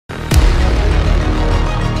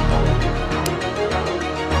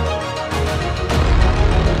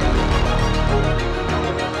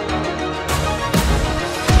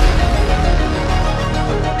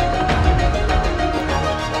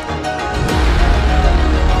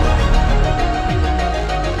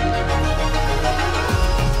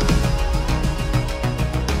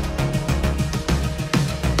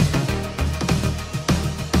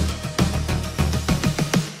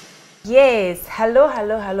Hello,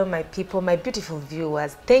 hello, hello, my people, my beautiful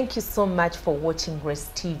viewers. Thank you so much for watching Grace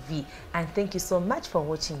TV, and thank you so much for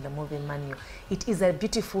watching the movie Manu. It is a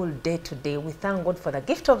beautiful day today. We thank God for the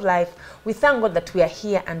gift of life. We thank God that we are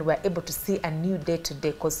here and we are able to see a new day today,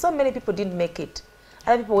 because so many people didn't make it.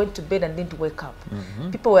 Other people went to bed and didn't wake up.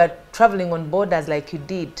 People were traveling on borders like you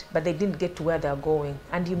did, but they didn't get to where they're going.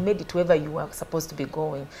 And you made it wherever you were supposed to be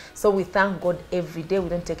going. So we thank God every day. We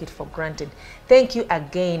don't take it for granted. Thank you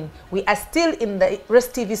again. We are still in the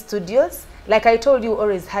Rest TV studios. Like I told you,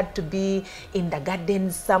 always had to be in the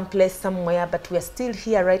gardens, someplace, somewhere, but we are still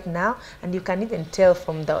here right now. And you can even tell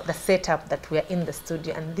from the setup that we are in the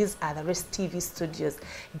studio. And these are the Rest TV studios.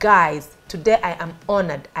 Guys, today I am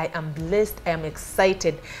honored, I am blessed, I am excited.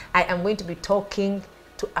 I am going to be talking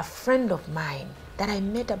to a friend of mine that I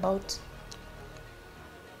met about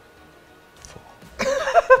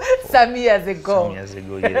some years ago. Some years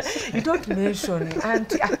ago, yes. You don't mention,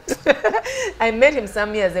 Auntie. I met him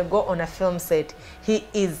some years ago on a film set. He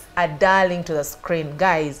is a darling to the screen.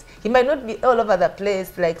 Guys, he might not be all over the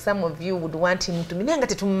place like some of you would want him to be.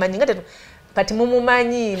 But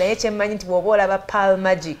mumumanyi na yeche manyi nti bwoba olaba Pearl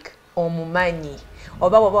Magic omumanyi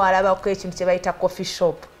oba bwoba olaba ko ekintu kye bayita coffee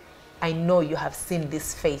shop. I know you have seen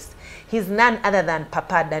this face. He's none other than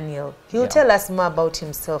Papa Daniel. He'll tell us more about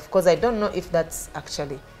himself, because I don't know if that's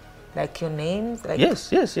actually like your names. Like,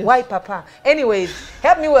 yes. Why Papa? Anyways,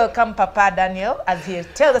 help me welcome Papa Daniel as he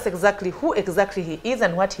tells us exactly who exactly he is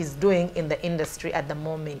and what he's doing in the industry at the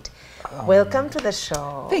moment. Welcome to the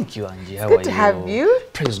show. Thank you, Angie. How are you? Good to have you.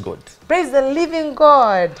 Praise God. Praise the living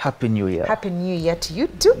God. Happy New Year. Happy New Year to you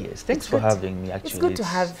too. Yes, thanks for having me. Actually, it's good to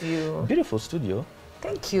have you. Beautiful studio.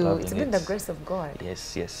 Thank you. It's been the grace of God.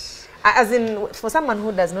 Yes. As in, for someone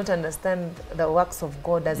who does not understand the works of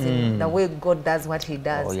God, as in the way God does what he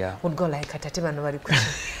does, would go like, Atatima no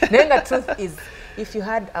varikushi. Then the truth is, if you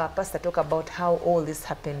had a pastor talk about how all this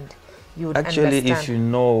happened, you would actually understand. If you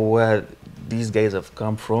know where these guys have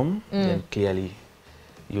come from, then clearly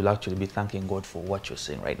you'll actually be thanking God for what you're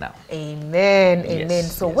saying right now. Amen. Amen.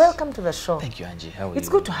 So welcome to the show. Thank you, Angie. How are you? It's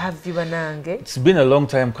good to have you, Anange. It's been a long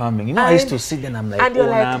time coming. You know, I used to sit there and I'm like, and you're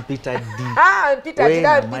like, I'm Peter D. Peter when D.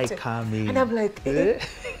 am I coming? And I'm like,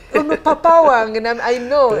 oh no, Papa Wang. And I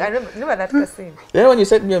know that person. Yeah, when you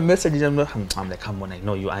sent me a message, I'm like, come on, I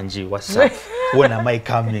know you, Angie. What's up? When am I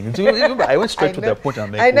coming? I went straight to the point.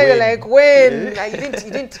 I'm like, I know, you're like, when? You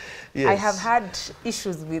didn't. Yes. I have had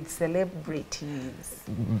issues with celebrities.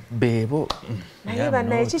 Babe, I'm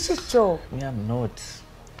not.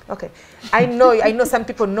 Okay. I know some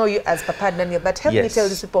people know you as Papa Daniel, but help me tell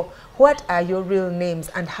these people, what are your real names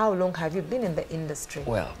and how long have you been in the industry?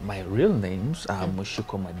 Well, my real names are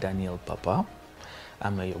Mushikoma Daniel Papa.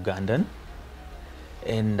 I'm a Ugandan.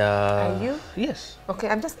 And are you? Yes. Okay,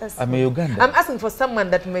 I'm just asking. I'm a Ugandan. I'm asking for someone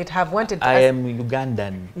that might have wanted to I am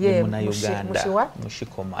Ugandan. Yeah, Uganda. what?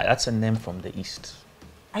 Mushikoma. That's a name from the East.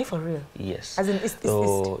 Are you for real? Yes. As in East.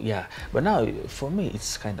 Yeah. But now, for me,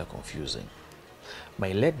 it's kind of confusing.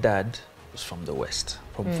 My late dad is from the West,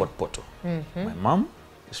 from Fort Porto. My mom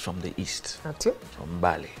is from the East, from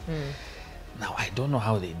Bali. Now, I don't know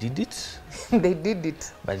how they did it. They did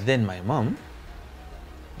it. But then my mom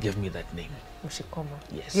gave me that name. Mushikoma.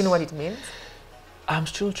 Yes. Do you know what it means? I'm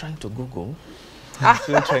still trying to Google. I'm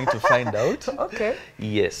still trying to find out. Okay.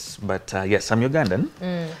 Yes, but yes, I'm Ugandan.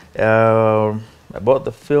 About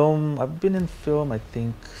the film, I've been in film, I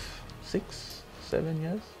think, 6, 7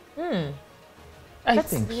 years. I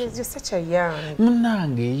think so. You're such a young.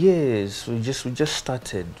 Mnange, yes. We just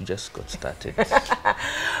started. We just got started.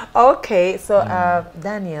 Okay, so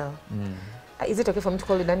Daniel. Is it okay for me to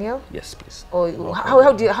call you Daniel? Yes, please. Or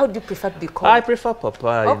how do you prefer to be called? I prefer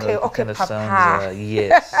Papa. Okay, okay, Papa. Sounds,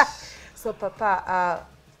 yes. So Papa,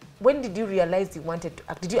 when did you realize you wanted to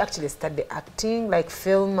act? Did you actually study acting, like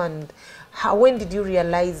film, and when did you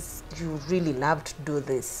realize you really loved to do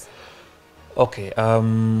this? Okay.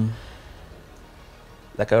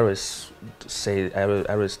 Like I always say, I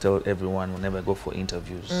always tell everyone whenever I go for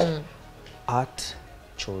interviews, art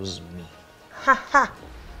chose me.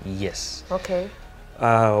 Yes. Okay.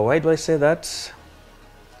 Why do I say that?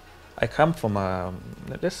 I come from a,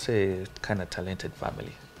 let's say, kind of talented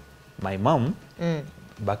family. My mom,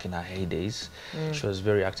 back in her heydays, she was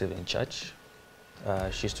very active in church.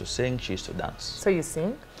 She used to sing, she used to dance. So you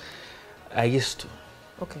sing? I used to.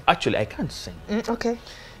 Okay. Actually, I can't sing. Okay.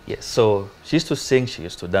 Yes, so she used to sing, she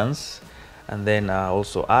used to dance. And then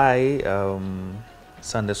also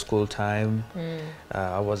Sunday school time,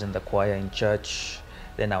 I was in the choir in church.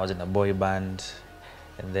 Then I was in a boy band.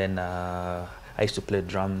 And then I used to play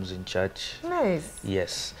drums in church. Nice.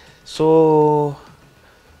 Yes. So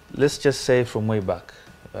let's just say from way back,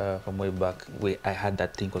 from way back. I had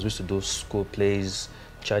that thing because we used to do school plays,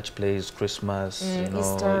 church plays, Christmas, you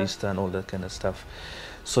know, Easter and all that kind of stuff.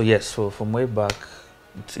 So yes, so from way back,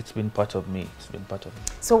 it's been part of me. It's been part of me.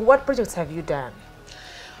 So what projects have you done?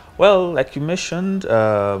 Well, like you mentioned,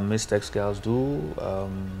 Mr. X Girls Do.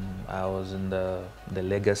 I was in the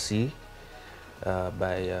Legacy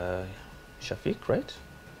by Shafiq, right?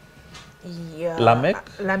 Yeah.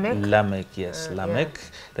 Lamek, yes. Lamek.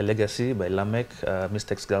 Yeah. The Legacy by Lamek.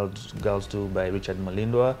 Mr. X Girls Do by Richard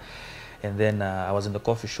Malindwa. And then I was in the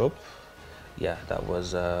coffee shop. Yeah, that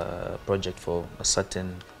was a project for a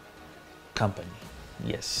certain company.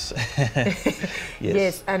 Yes.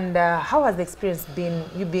 Yes. And how has the experience been?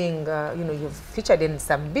 You being, you know, you've featured in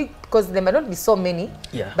some big, because there might not be so many,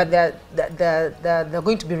 yeah, but they're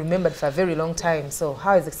going to be remembered for a very long time. So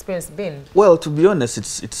how has the experience been? Well, to be honest,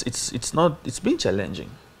 it's been challenging.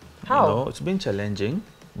 How? You know, it's been challenging,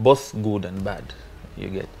 both good and bad. You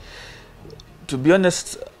get. To be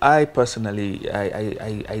honest, I personally,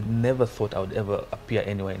 I never thought I would ever appear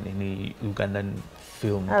anywhere in any Ugandan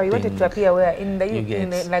film. Oh, you wanted to appear where? In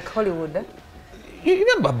like Hollywood? Eh? You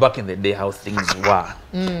remember back in the day how things were.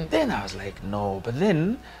 Then I was like, no. But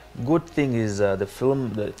then, good thing is the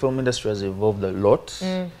film industry has evolved a lot.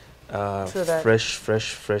 Fresh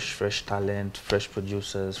talent, fresh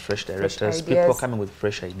producers, fresh directors, people coming with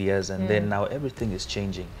fresh ideas, and then now everything is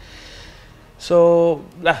changing. So,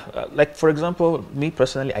 like for example, me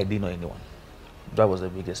personally, I didn't know anyone. That was the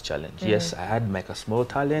biggest challenge. Yes, I had like a small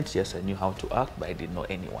talent. Yes, I knew how to act, but I didn't know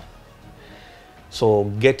anyone. So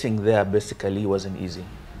getting there basically wasn't easy.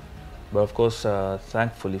 But of course,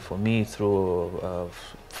 thankfully for me, through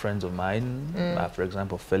friends of mine, for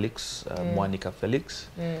example, Felix, Monica Felix.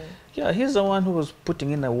 Yeah, he's the one who was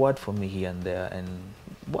putting in a word for me here and there, and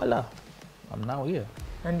voila, I'm now here.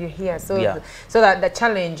 And you're here. So, yeah. So that the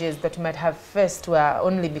challenges that you might have faced were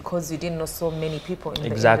only because you didn't know so many people in the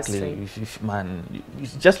industry. Exactly. Man,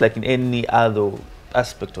 it's just like in any other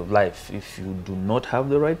aspect of life. If you do not have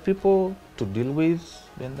the right people to deal with,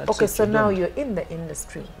 then that's okay. it, So now you're in the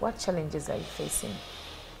industry. What challenges are you facing?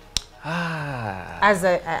 As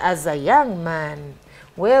a young man,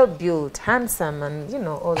 well built, handsome, and you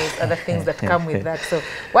know all those other things that come with that. So,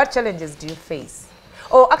 what challenges do you face?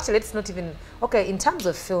 Oh, actually, it's not even okay in terms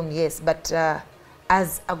of film, yes, but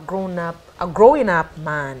as a growing up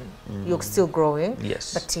man, you're still growing.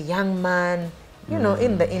 Yes. But a young man, you know,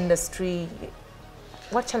 in the industry,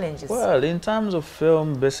 what challenges? Well, in terms of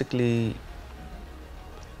film, basically,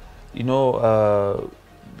 you know,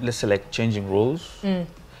 let's say like changing roles.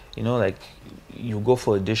 You know, like you go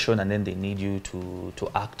for audition and then they need you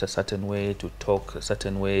to act a certain way, to talk a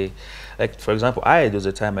certain way. Like for example, there was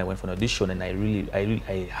a time I went for an audition and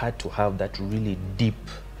I had to have that really deep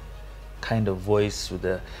kind of voice with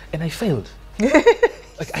and I failed.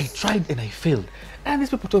 Like I tried and I failed. And these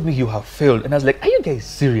people told me you have failed, and I was like, are you guys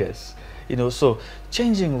serious? You know, so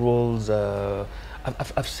changing roles.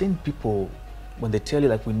 I've seen people when they tell you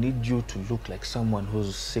like we need you to look like someone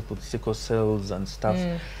who's sick with sickle cells and stuff.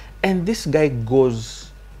 And this guy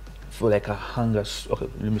goes for like a hunger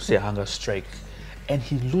strike, and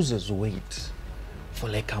he loses weight for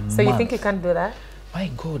like a month. So you think you can't do that?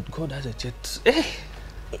 My God, God has a jet. Hey.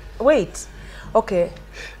 Wait, okay.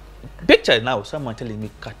 Picture now someone telling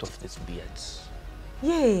me cut off these beards.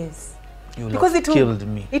 Yes. You will have killed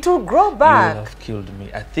me. It will grow back. You will have killed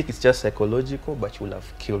me. I think it's just psychological, but you will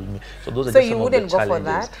have killed me. So those are so just you some wouldn't of the go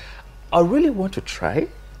challenges. for that? I really want to try.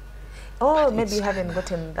 Oh, maybe you haven't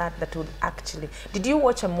gotten that would actually. Did you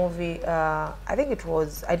watch a movie? I think it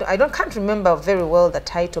was. Can't remember very well the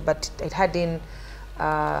title, but it had in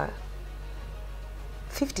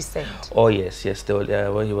 50 Cent. Oh yes, yes.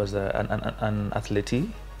 When he was an athlete.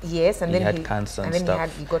 Yes, and he then had cancer and then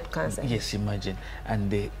stuff. he got cancer. Yes, imagine. And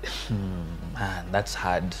they, man, that's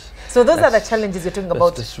hard. So those are the challenges you're talking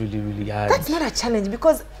about. That's really, really hard. That's not a challenge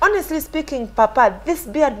because honestly speaking, Papa, this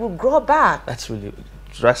beard will grow back. That's really,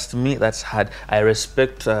 trust me, that's hard. I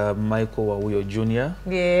respect Michael Wawuyo Jr.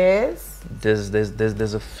 Yes.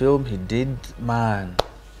 There's a film he did, man.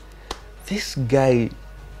 This guy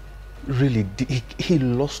really did, he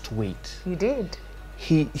lost weight. He did.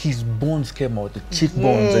 His bones came out, the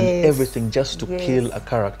cheekbones and everything, just to kill a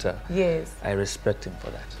character. Yes. I respect him for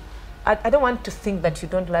that. I don't want to think that you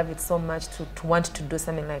don't love it so much to want to do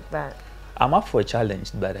something like that. I'm up for a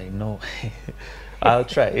challenge, but I know I'll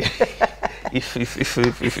try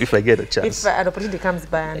if I get a chance. If an opportunity comes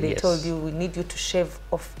by and they told you we need you to shave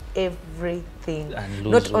off everything, and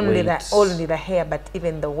lose not only weight. only the hair, but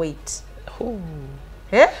even the weight. Oh.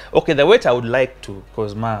 Yeah? Okay, the weight I would like to,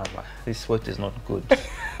 because mama, this weight is not good.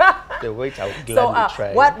 the weight, I would So, gladly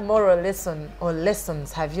try. what moral lesson or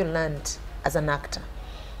lessons have you learned as an actor?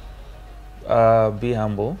 Be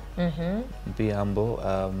humble. Be humble.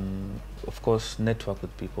 Of course, network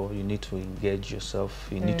with people. You need to engage yourself.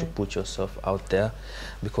 You need to put yourself out there,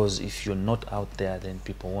 because if you're not out there, then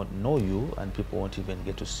people won't know you, and people won't even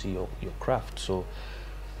get to see your craft. So,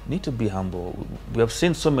 need to be humble. We have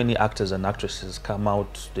seen so many actors and actresses come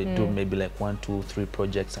out. They do maybe like 1, 2, 3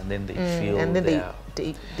 projects, and then they feel and then they're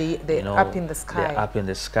you know, up in the sky. They're up in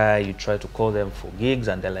the sky. You try to call them for gigs,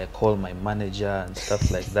 and they're like, call my manager and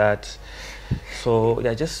stuff like that. So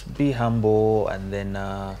yeah, just be humble, and then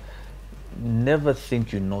never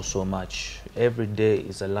think you know so much. Every day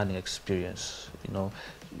is a learning experience, you know,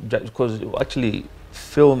 because actually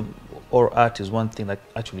film or art is one thing that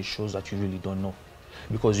actually shows that you really don't know,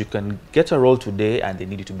 because you can get a role today and they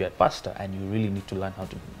need you to be a pastor, and you really need to learn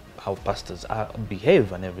how pastors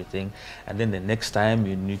behave and everything, and then the next time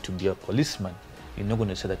you need to be a policeman. You're not going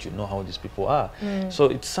to say that you know how these people are. So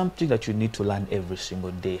it's something that you need to learn every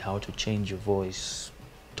single day, how to change your voice,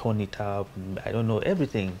 tone it up, I don't know,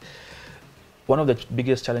 everything. One of the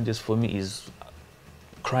biggest challenges for me is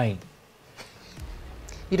crying.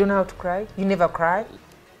 You don't know how to cry? You never cry?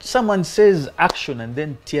 Someone says action and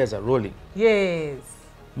then tears are rolling. Yes.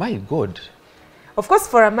 My God. Of course,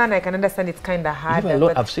 for a man, I can understand it's kind of hard.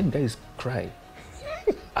 I've seen guys cry.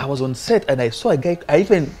 I was on set and I saw a guy,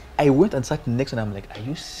 I went and sat next, and I'm like, are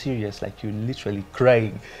you serious? Like, you're literally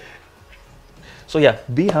crying. So yeah,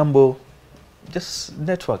 be humble, just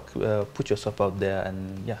network, put yourself out there,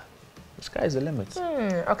 and yeah, the sky is the limit.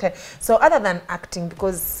 Okay, so other than acting,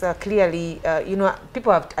 because clearly, you know,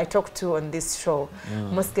 people I talked to on this show,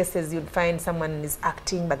 most cases you'd find someone is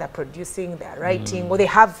acting, but they're producing, they're writing, or they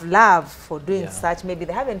have love for doing such. Maybe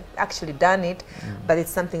they haven't actually done it, but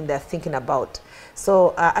it's something they're thinking about. So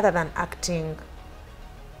other than acting,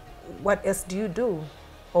 what else do you do?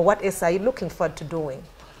 Or what else are you looking forward to doing?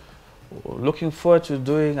 Looking forward to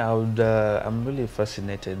doing, I'm really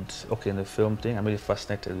fascinated, in the film thing, I'm really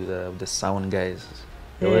fascinated with the sound guys.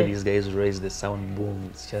 The way these guys raise the sound boom,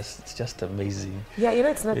 it's just amazing. Yeah, you know,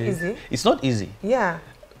 it's not easy. It's not easy. Yeah.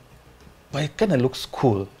 But it kind of looks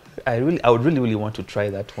cool. I would really want to try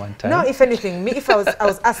that one time. No, if anything, if I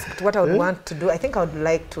was asked what I would want to do, I think I would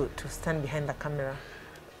like to stand behind the camera.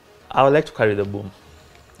 I would like to carry the boom.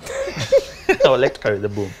 I would like to carry the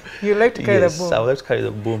boom. You like to carry the boom? Yes, I would like to carry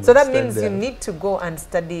the boom. So that means you need to go and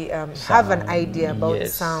study, have an idea about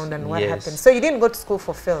sound and what happens. So you didn't go to school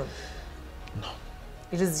for film? No.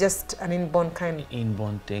 It is just an inborn kind.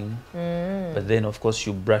 Inborn thing. But then, of course,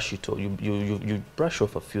 you brush it. You brush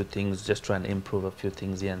off a few things, just try and improve a few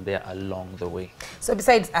things here and there along the way. So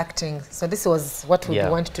besides acting, so this was what we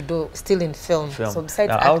want to do still in film. So besides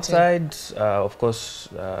now, acting, outside, of course,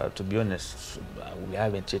 to be honest, we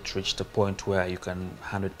haven't yet reached a point where you can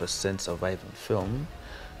 100% survive in film.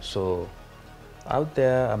 So out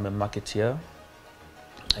there, I'm a marketeer.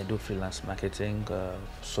 I do freelance marketing,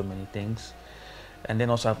 so many things. And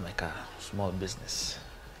then also have like a small business.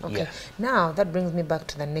 Okay. Yeah. Now that brings me back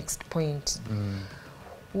to the next point.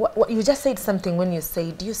 What you just said something when you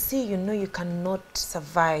said, you see, you know, you cannot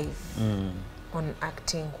survive on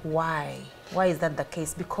acting. Why? Why is that the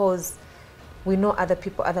case? Because we know other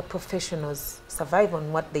people, other professionals survive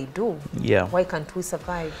on what they do. Yeah. Why can't we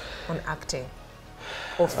survive on acting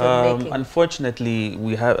or filmmaking? Unfortunately,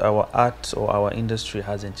 we have our art or our industry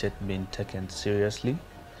hasn't yet been taken seriously.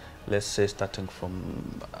 Let's say starting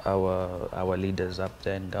from our leaders up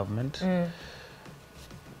there in government.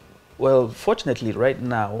 Well, fortunately, right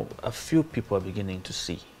now, a few people are beginning to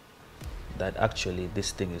see that actually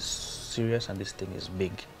this thing is serious and this thing is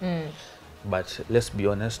big. But let's be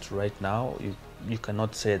honest, right now, you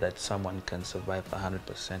cannot say that someone can survive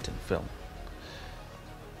 100% in film.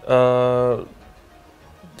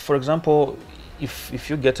 For example, if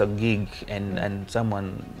you get a gig and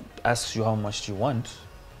someone asks you how much you want,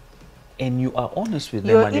 and you are honest with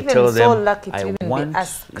them and you tell them, I want,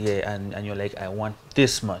 and you're like, I want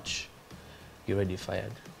this much, you're already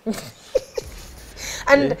fired.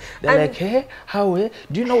 And they're like, hey, how? Do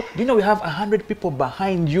you know we have 100 people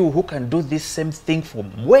behind you who can do this same thing for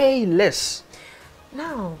way less?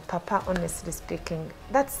 Now, Papa, honestly speaking,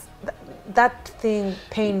 that thing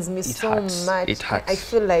pains me so much. It hurts. I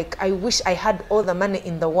feel like I wish I had all the money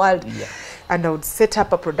in the world, and I would set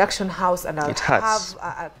up a production house, and I would have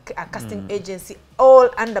a casting agency all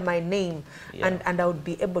under my name, and I would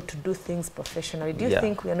be able to do things professionally. Do you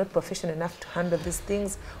think we are not professional enough to handle these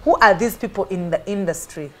things? Who are these people in the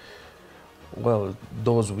industry? Well,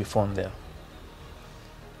 those we found there.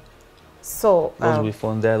 So those we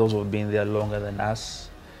found there, those who have been there longer than us,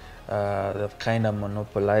 They've kind of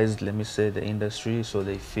monopolized, let me say, the industry, so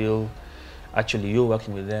they feel actually you're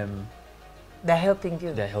working with them, They're helping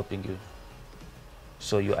you. they're helping you.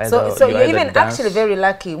 So you either So you you're either even dance, actually very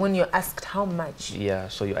lucky when you're asked how much. yeah.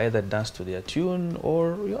 So you either dance to their tune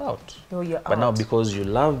or you're out. No, you're But now out. because you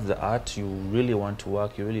love the art, you really want to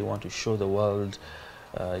work, you really want to show the world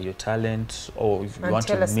your talent, or if you And want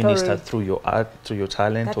to tell a minister story. through your art, through your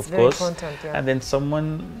talent, That's of very course. important, yeah. And then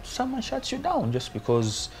someone shuts you down just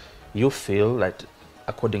because you feel like,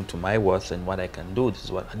 according to my worth and what I can do, this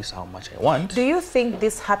is how much I want. Do you think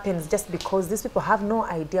this happens just because these people have no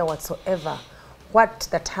idea whatsoever what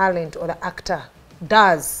the talent or the actor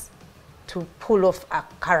does to pull off a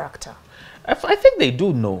character? I think they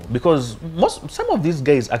do know, because some of these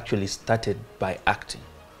guys actually started by acting.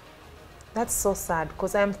 That's so sad,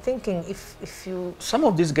 because I'm thinking if you... Some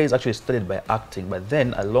of these guys actually started by acting, but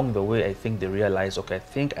then along the way, I think they realized, okay, I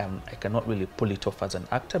think I cannot really pull it off as an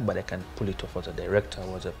actor, but I can pull it off as a director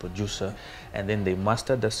or as a producer. And then they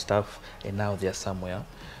mastered the stuff, and now they're somewhere.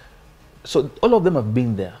 So all of them have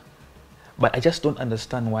been there, but I just don't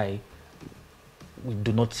understand why we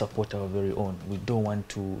do not support our very own. We don't want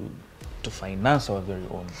to finance our very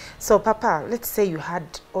own. So, Papa, let's say you had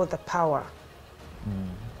all the power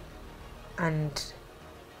and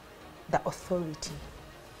the authority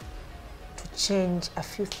to change a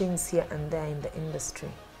few things here and there in the industry.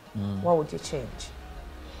 What would you change?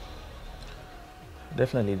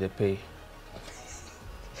 Definitely the pay.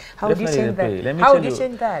 How would you change that? Let me How tell would you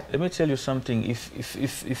change that? Let me tell you something.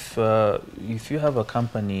 If you have a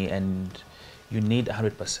company and you need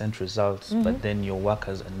 100% results, but then your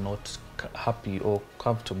workers are not happy or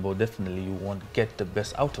comfortable, definitely you won't get the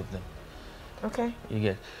best out of them. Okay. You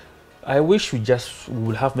get. I wish we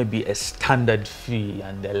would have maybe a standard fee,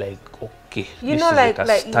 and they're like, okay, You this know, is like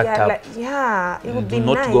a startup. yeah, it would Do be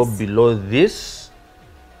not nice. go below this.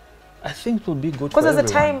 I think it will be good Because for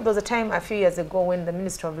there everyone. was a time a few years ago when the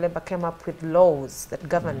Ministry of Labour came up with laws that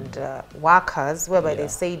governed workers, whereby they Yeah.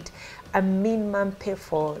 said a minimum pay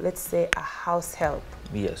for, let's say, a house help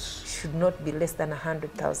Yes. should not be less than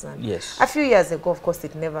 100,000. Yes. A few years ago, of course,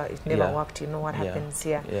 it never Yeah. worked. You know what Yeah. happens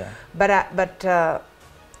here. Yeah. But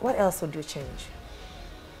what else would you change?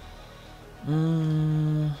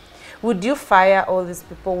 Would you fire all these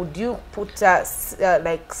people? Would you put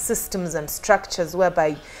like systems and structures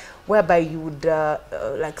whereby you would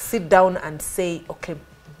like sit down and say, okay,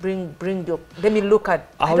 bring your, let me look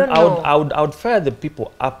at, I don't know. I would fire the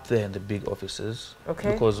people up there in the big offices.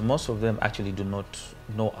 Okay. Because most of them actually do not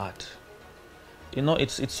know art. You know,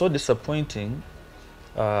 it's so disappointing.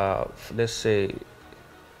 Let's say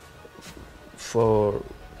for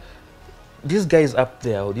these guys up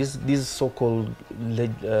there, or these so-called guys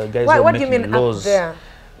who are What do you making mean laws, up there?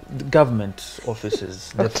 the government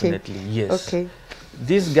offices, Okay. definitely, yes. Okay.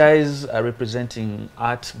 These guys are representing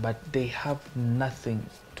art, but they have nothing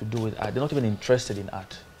to do with art. They're not even interested in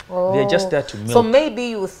art. They're just there to milk. So maybe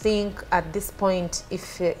you think at this point,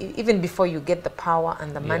 if even before you get the power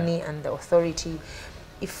and the money and the authority,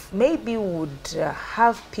 if maybe you would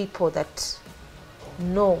have people that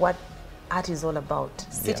know what art is all about,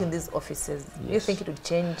 sit in these offices, you Yes. think it would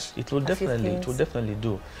change? It will definitely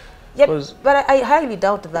do. Yeah, Because but I highly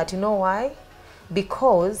doubt that. You know why?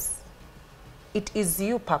 Because it is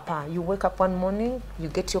you, Papa. You wake up one morning, you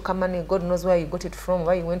get your money, God knows where you got it from,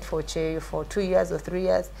 where you went for 2 years or 3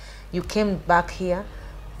 years. You came back here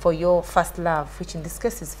for your first love, which in this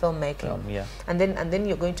case is filmmaking. yeah. And then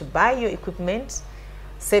you're going to buy your equipment,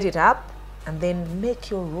 set it up, and then make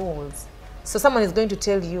your rules. So someone is going to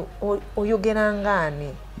tell you,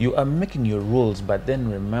 oyogerangani. You are making your rules, but then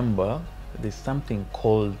remember, there's something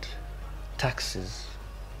called taxes.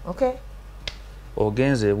 Okay?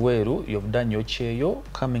 Ogenze weru, you've done your cheyo,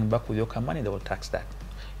 coming back with your money, they will tax that.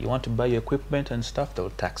 You want to buy your equipment and stuff, they will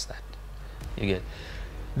tax that. You get.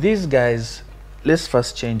 These guys, let's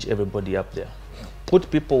first change everybody up there. Put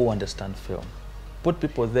people who understand film. Put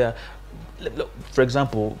people there. For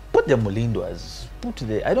example, put the Mulindwas, put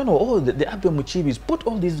the, I don't know, all the Abel Muchibis, put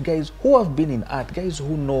all these guys who have been in art, guys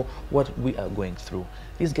who know what we are going through.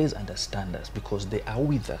 These guys understand us because they are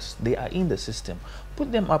with us. They are in the system.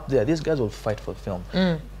 Put them up there. These guys will fight for film.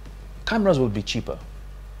 Cameras will be cheaper.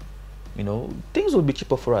 You know, things will be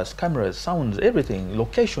cheaper for us. Cameras, sounds, everything,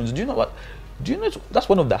 locations. Do you know what? Do you know that's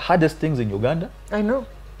one of the hardest things in Uganda? I know.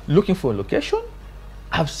 Looking for a location.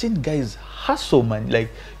 I've seen guys hustle, man.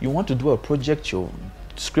 Like, you want to do a project, your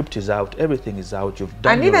script is out, everything is out, you've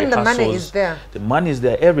done And your even the money rehearsals, is there. The money is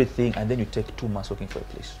there, everything, and then you take 2 months looking for a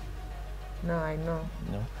place. No, I know.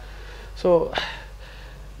 You know? So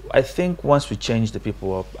I think once we change the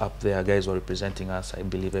people up there, guys who are representing us, I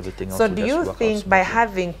believe everything else So will do just you work out think by smoothly.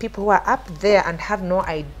 having people who are up there and have no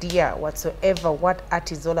idea whatsoever what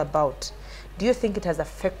art is all about, do you think it has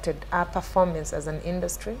affected our performance as an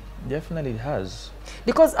industry? Definitely it has.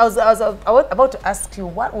 Because I was about to ask you,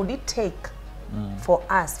 what would it take for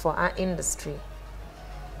us, for our industry,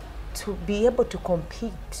 to be able to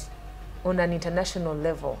compete on an international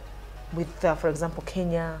level with, for example,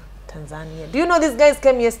 Kenya, Tanzania? Do you know these guys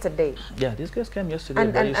came yesterday? Yeah, these guys came yesterday,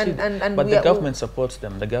 And- but, and- you see, and- and but we the are- government supports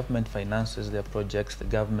them. The government finances their projects. The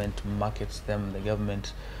government markets them. The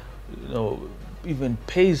government, you know, even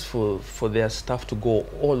pays for their stuff to go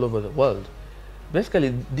all over the world.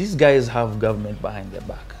 Basically, these guys have government behind their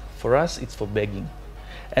back. For us, it's for begging.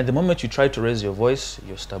 And the moment you try to raise your voice,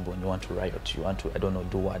 you're stubborn. You want to riot. You want to, I don't know,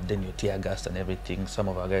 do what? Then you're tear gassed and everything. Some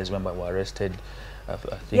of our guys, remember, were arrested. I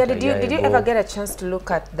think Yeah, a year did you ago. ever get a chance to look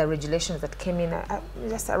at the regulations that came in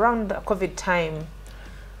just around COVID time,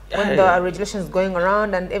 when there were regulations going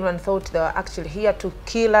around and everyone thought they were actually here to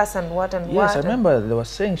kill us and what and what? Yes, I remember they were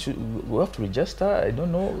saying we have to register. I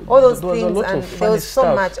don't know. All those there was things, a lot and of there funny was so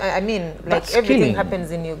stuff. much. I mean, like That's everything killing.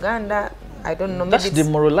 happens in Uganda. I don't know. Maybe That's it's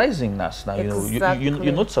demoralizing us now. You know, Exactly.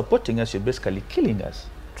 you're not supporting us. You're basically killing us.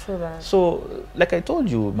 true that. So, like I told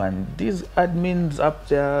you, man, these admins up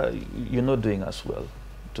there, you're not doing us well,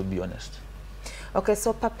 to be honest. Okay,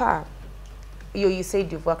 so Papa, you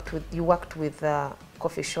said you worked with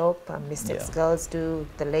Coffee Shop, Mistakes Yeah. Girls Do,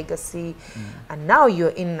 The Legacy, and now you're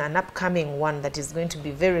in an upcoming one that is going to be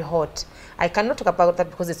very hot. I cannot talk about that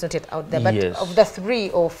because it's not yet out there, but Yes. of the 3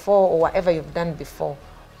 or 4 or whatever you've done before,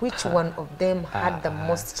 which one of them had the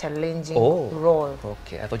most challenging role?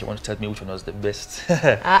 Okay, I thought you wanted to tell me which one was the best.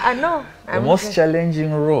 I know. The most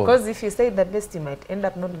challenging role. Because if you say the best, you might end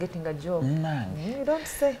up not getting a job. Man. You don't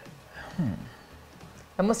say.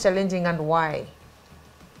 The most challenging and why?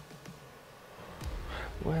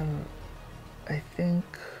 Well, I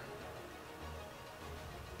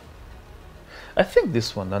think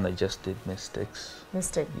this one, and I just did mistakes.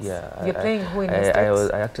 Mistakes. Yeah. You're playing who in I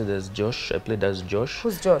Mistakes? I acted as Josh. I played as Josh.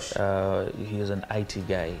 Who's Josh? He's an IT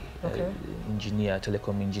guy, Okay. engineer,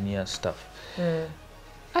 telecom engineer stuff.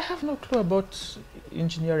 I have no clue about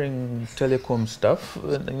engineering telecom stuff.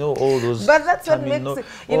 You know, all those But that's what makes it,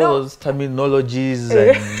 you all know, those terminologies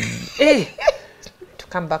and to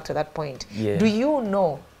come back to that point. Yeah. Do you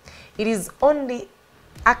know it is only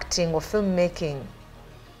acting or filmmaking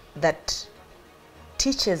that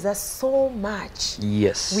teaches us so much?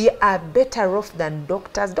 yes. We are better off than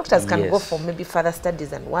doctors. Doctors can go Yes. for maybe further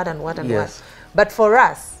studies and what and what and Yes. what. But for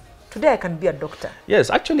us, today I can be a doctor. Yes,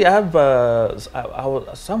 actually, I have.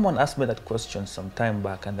 Someone asked me that question some time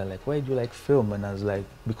back, and they're like, "Why do you like film?" And I was like,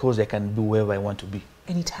 "Because I can be wherever I want to be,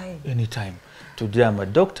 Anytime. anytime." Today I'm a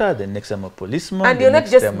doctor. The next I'm a policeman. And the you're not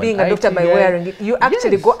next just I'm an being a doctor IT by guy. wearing it. You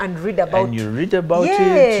actually Yes. go and read about And you read about Yes.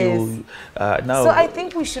 it. You now. So I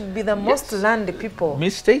think we should be the most Yes. learned people.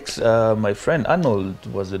 Mistakes. My friend Arnold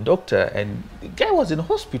was a doctor, and the guy was in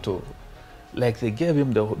hospital. Like they gave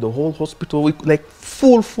him the whole hospital, like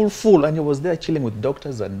full, and he was there chilling with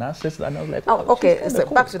doctors and nurses. And I was like, Oh, "Wow, okay. this is So kinda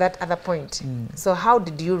cool." back to that other point. So how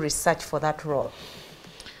did you research for that role?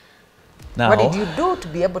 Now, What did you do to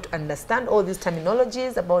be able to understand all these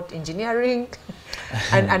terminologies about engineering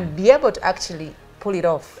and be able to actually pull it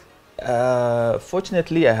off?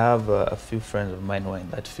 Fortunately, I have a few friends of mine who are in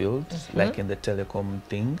that field, like in the telecom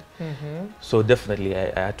thing. So definitely,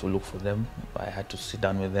 I had to look for them. I had to sit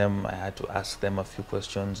down with them. I had to ask them a few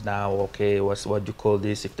questions. Now, okay, what do you call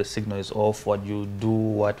this? If the signal is off, what do you do?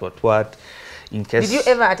 What? In case. Did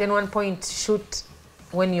you ever at any one point shoot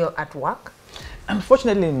when you're at work?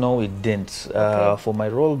 Unfortunately, no, it didn't. Okay. For my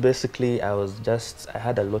role, basically, I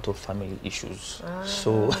had a lot of family issues.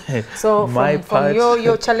 So, So my from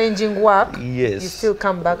your challenging work, Yes. you still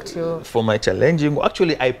come back to... For my challenging,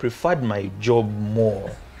 actually, I preferred my job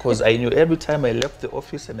more because I knew every time I left the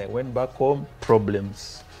office and I went back home,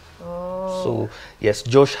 problems. Oh. So yes,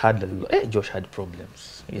 Josh had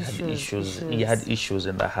problems. He had Issues. He had issues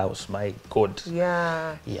in the house. My God.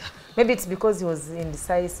 Yeah. Yeah. Maybe it's because he was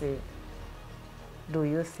indecisive. Do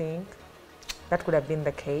you think that could have been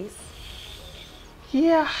the case?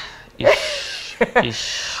 Yeah. Ish.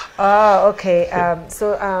 Ish. Oh, okay.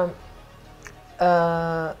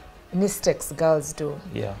 Mistakes Girls Do.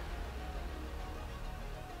 Yeah.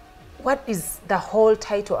 What is the whole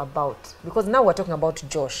title about? Because now we're talking about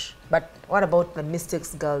Josh, but what about the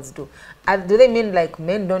Mistakes Girls Do? Do they mean like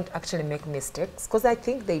men don't actually make mistakes? Because I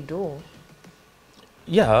think they do.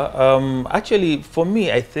 Yeah, actually, for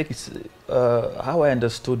me, I think it's how I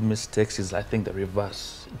understood mistakes is, I think, the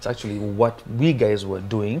reverse. It's actually what we guys were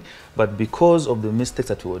doing, but because of the mistakes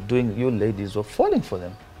that we were doing, you ladies were falling for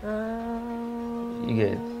them. You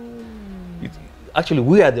get it? Actually,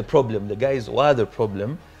 we are the problem. The guys were the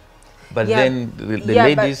problem, but then the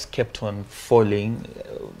ladies kept on falling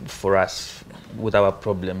for us with our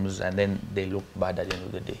problems, and then they look bad at the end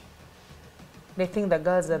of the day. They think the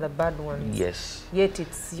girls are the bad ones. Yes. Yet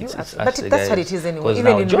it's you. It's but that's what it is anyway,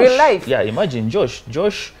 even in Josh, real life. Yeah, imagine Josh.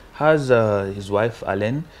 Josh has his wife,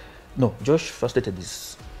 Alan. No, Josh first dated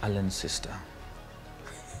his Alan's sister.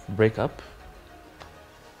 Break up.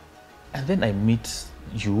 And then I meet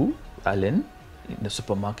you, Alan, in the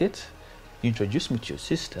supermarket. You introduce me to your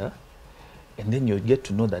sister. And then you get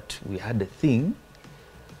to know that we had a thing.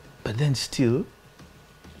 But then still,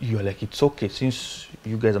 you're like, it's okay since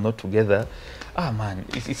you guys are not together. Ah, man,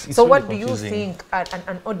 it's so really what confusing. do you think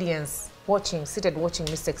an audience seated watching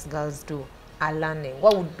mistakes girls do are learning?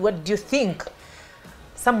 What do you think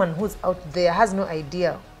someone who's out there has no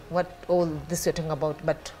idea what all this you're talking about,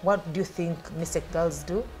 but what do you think mistake girls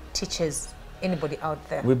do teaches anybody out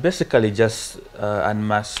there? We basically just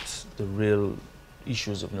unmasked the real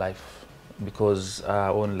issues of life, because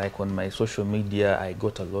on my social media, I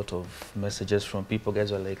got a lot of messages from people.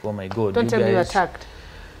 Guys were like, "Oh my God, don't you tell guys..." me you were attacked.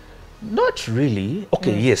 Not really.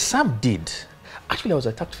 Okay, yes, some did. Actually, I was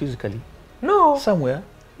attacked physically. No. Somewhere.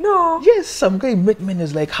 No. Yes, some guy met me and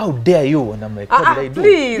was like, "How dare you?" And I'm like, "What did I do?"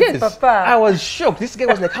 Please, yes, Papa. I was shocked. This guy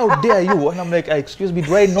was like, "How dare you?" And I'm like, "Excuse me,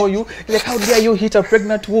 do I know you?" He's like, "How dare you hit a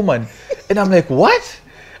pregnant woman?" And I'm like, "What?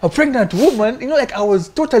 A pregnant woman?" You know, like I was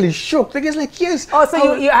totally shocked. Like, he's like, "Yes." Oh,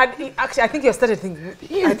 so you had actually? I think you started thinking.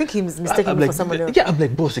 Yeah. I think he was mistaken like, for someone else. Yeah, I'm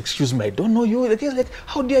like, "Boss, excuse me, I don't know you." Like, he's like,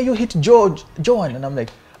 "How dare you hit Joan?" And I'm like,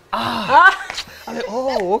 I'm like,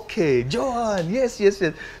 "Oh, okay, Joan, yes.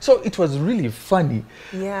 So it was really funny.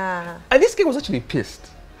 Yeah. And this guy was actually pissed.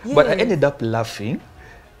 Yes. But I ended up laughing.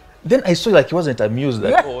 Then I saw like he wasn't amused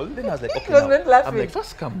at all. Then I was like, okay, he wasn't laughing. I'm like,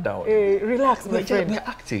 first calm down. Relax, my friend. We're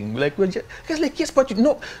acting. Like, he's like, "Yes, but you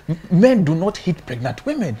know, men do not hit pregnant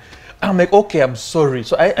women." I'm like, "Okay, I'm sorry."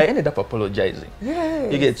 So I ended up apologizing.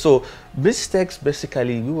 Yes. You get, so mistakes,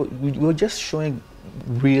 basically, we were just showing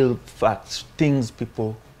real facts, things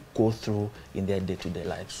people go through in their day-to-day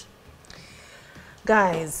lives.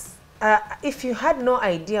 Guys, if you had no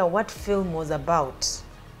idea what film was about,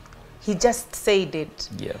 he just said it.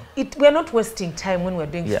 Yeah. We're not wasting time when we're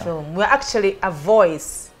doing film. We're actually a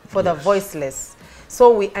voice for the voiceless.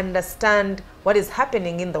 So we understand what is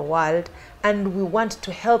happening in the world, and we want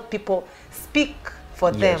to help people speak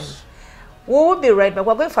for them. We will be right back.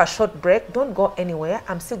 We're going for a short break. Don't go anywhere.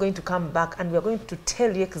 I'm still going to come back, and we're going to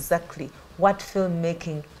tell you exactly what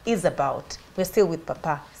filmmaking is about. We're still with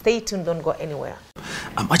Papa. Stay tuned, don't go anywhere.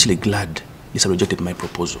 I'm actually glad Lisa rejected my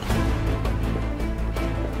proposal.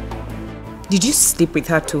 Did you sleep with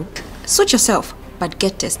her too? Suit yourself, but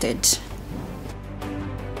get tested.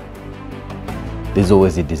 There's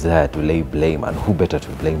always a desire to lay blame, and who better to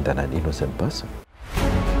blame than an innocent person?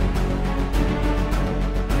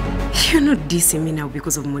 You're not dissing me now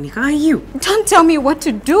because of Monica, are you? Don't tell me what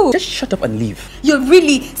to do. Just shut up and leave. You're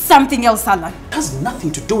really something else, Alan. It has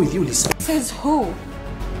nothing to do with you, Lisa. Says who?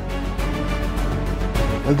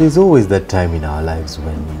 Well, there's always that time in our lives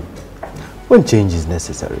when change is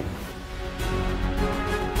necessary.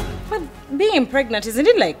 But being pregnant, isn't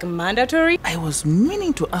it like mandatory? I was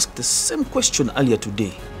meaning to ask the same question earlier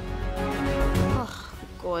today. Oh,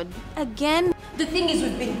 God. Again? The thing is,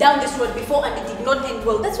 we've been down this road before and it did not end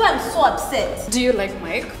well. That's why I'm so upset. Do you like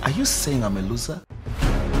Mike? Are you saying I'm a loser?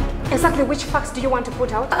 Exactly which facts do you want to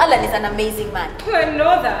put out? Alan is an amazing man. I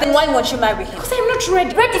know that. Then why won't you marry him? Because I'm not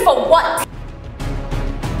ready. Ready for what?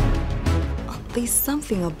 There's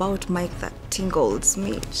something about Mike that tingles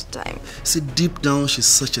me each time. See, deep down, she's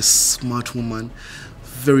such a smart woman,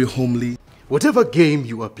 very homely. Whatever game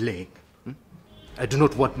you are playing, I do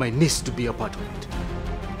not want my niece to be a part of it.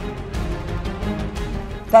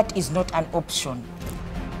 That is not an option.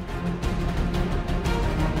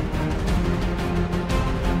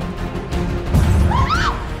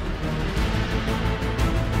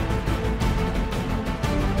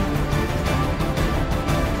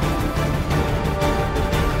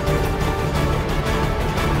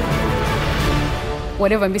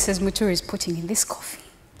 Whatever Mrs. Muturi is putting in this coffee,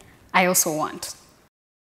 I also want.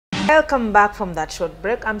 Welcome back from that short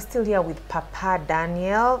break. I'm still here with Papa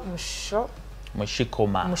Daniel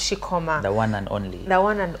Mushikoma. The one and only. The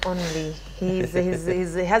one and only. He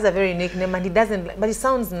has a very unique name, and he doesn't, but it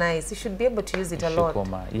sounds nice. You should be able to use it a lot.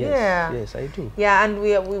 Yes, yes, I do. Yeah, and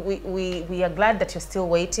we are glad that you're still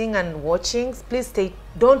waiting and watching. Please stay,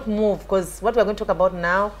 don't move, because what we're going to talk about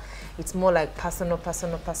now it's more like personal.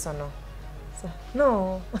 So,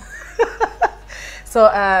 no. So,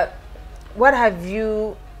 what have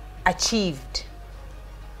you achieved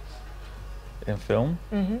in film?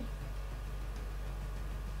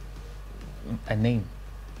 A name.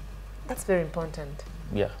 That's very important.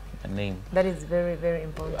 Yeah, a name. That is very, very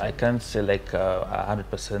important. I can't say like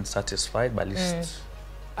 100% satisfied, but at least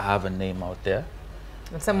I have a name out there.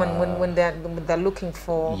 And someone when they're looking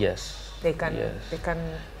for, yes, they can.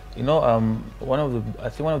 You know, I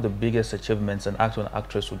think one of the biggest achievements an actor and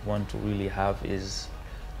actress would want to really have is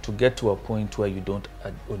to get to a point where you don't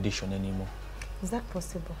audition anymore. Is that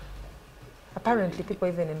possible? Apparently, people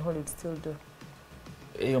even in Hollywood still do.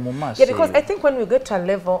 Yeah, because I think when we get to a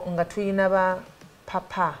level, nga tuyinaba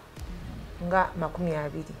papa, nga makumi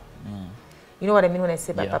abiri. You know what I mean when I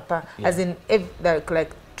say papa? Yeah. As in,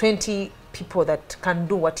 like 20 people that can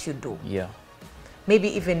do what you do. Yeah. Maybe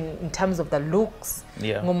even in terms of the looks.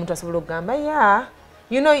 Yeah. Yeah.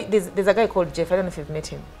 You know, there's a guy called Jeff. I don't know if you've met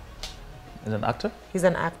him. He's an actor? He's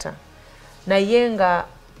an actor. Nayenga,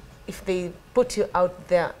 if they put you out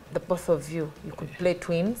there, the both of you could play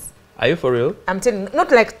twins. Are you for real? I'm telling you,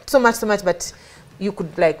 not like so much, but you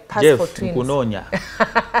could like pass Jeff, for twins.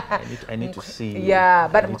 I need to see. Yeah,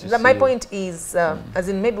 but my point is, as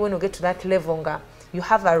in maybe when you get to that level, you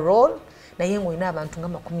have a role. You'll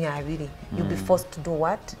be forced to do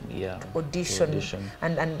what? Yeah. To audition.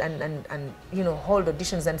 And you know, hold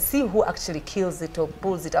auditions and see who actually kills it or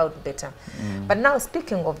pulls it out better. But now,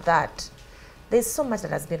 speaking of that, there's so much that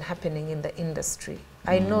has been happening in the industry.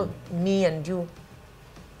 I know me and you,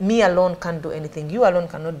 me alone can't do anything. You alone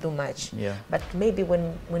cannot do much. Yeah. But maybe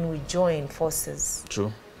when we join forces,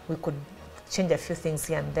 true, we could change a few things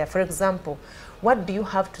here and there. For example, what do you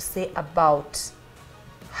have to say about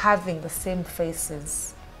having the same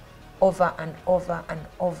faces over and over and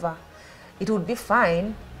over? It would be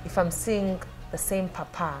fine if I'm seeing the same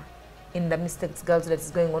papa in the Mistakes Girls that is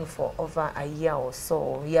going on for over a year or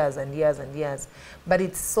so, years and years and years. But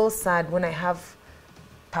it's so sad when I have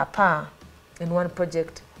papa in one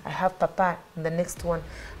project, I have papa in the next one.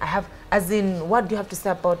 I have, as in, what do you have to say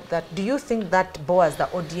about that? Do you think that bores the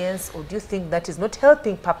audience, or do you think that is not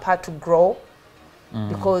helping papa to grow?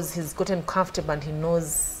 Because he's gotten comfortable and he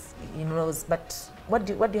knows. But what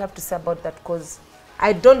do you have to say about that? Because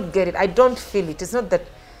I don't get it. I don't feel it. It's not that.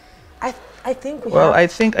 I think we have. I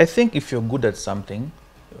think if you're good at something,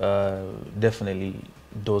 definitely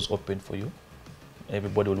doors open for you.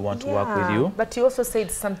 Everybody will want to work with you. But you also said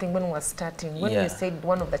something when we were starting. When you said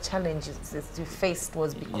one of the challenges that you faced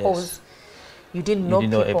was because you didn't know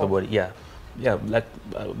people. Everybody. Yeah, like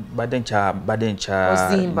badencha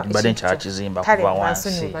chizimba kuva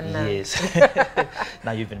wansi. Yes.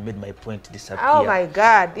 Now you've even made my point disappear. Oh my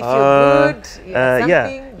God! If you're good,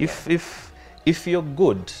 if you're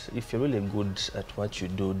good, if you're really good at what you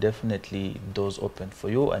do, definitely doors open for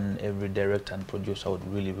you, and every director and producer would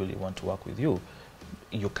really want to work with you.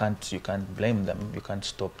 You can't blame them. You can't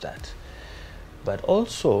stop that. But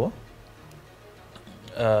also,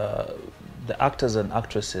 the actors and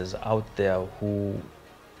actresses out there who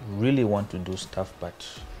really want to do stuff, but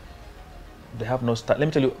they have no start. Let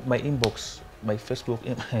me tell you, my inbox, my Facebook,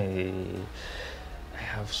 I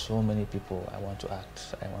have so many people. I want to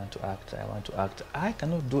act. I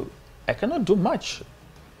cannot do much.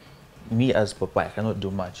 Me as papa, I cannot do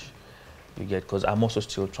much. You get, because I'm also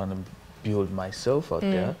still trying to build myself out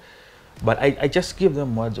there. But I just give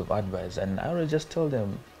them words of advice, and I will just tell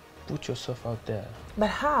them, put yourself out there. But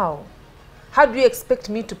how? How do you expect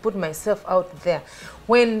me to put myself out there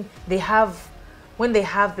when they have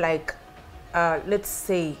like, let's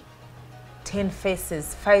say, 10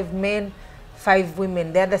 faces, 5 men, 5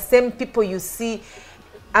 women? They're the same people you see.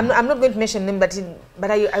 I'm not going to mention them, but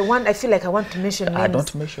I feel like I want to mention names. I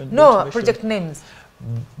don't mention. No, project names.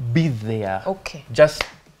 Be there. Okay. Just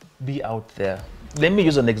be out there. Let me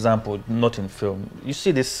use an example, not in film. You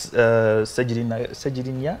see this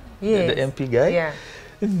Sejirinya, the MP guy? Yeah.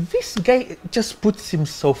 This guy just puts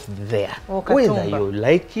himself there. Whether you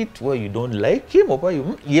like it, or you don't like him, or whether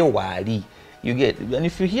you get. And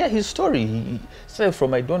if you hear his story, he started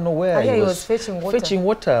from I don't know where he was fetching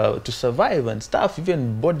water to survive and stuff.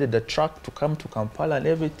 Even boarded the truck to come to Kampala and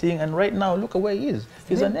everything. And right now, look at where he is.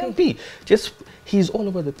 He's an MP. He's all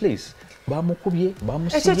over the place. Everything.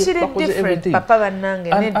 And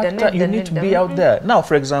actor, you need to be out there. Now,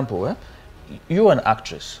 for example, you're an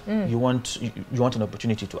actress. You want an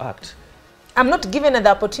opportunity to act. I'm not given the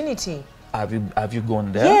opportunity. Have you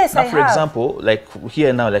gone there? Yes, now, for example, like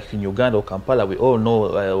here now, like in Uganda or Kampala, we all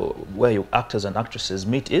know where your actors and actresses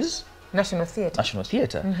meet is National Theatre. National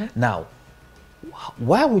Theatre. Now,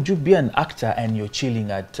 why would you be an actor and you're chilling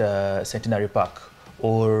at Centenary Park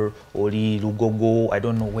or Lugogo, I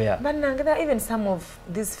don't know where? But there are even some of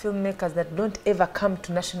these filmmakers that don't ever come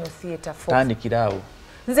to National Theatre for. Tandikirawo.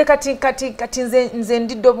 Nze kati nze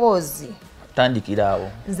ndi dobozi.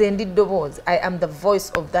 Tandikirawo. Nze ndi dobozi. I am the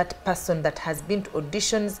voice of that person that has been to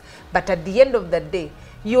auditions, but at the end of the day,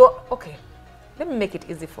 you're okay. Let me make it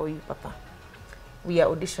easy for you, Papa. We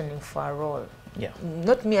are auditioning for a role. Yeah.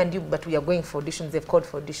 Not me and you, but we are going for auditions. They've called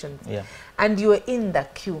for auditions. Yeah. And you are in the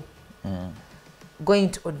queue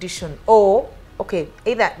going to audition. Or, okay,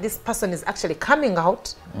 either this person is actually coming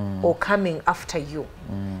out or coming after you.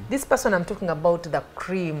 This person I'm talking about, the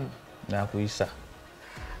cream. Nakuisa.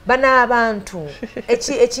 Bana abantu.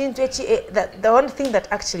 The one thing that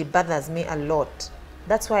actually bothers me a lot.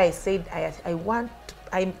 That's why I said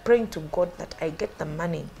I'm praying to God that I get the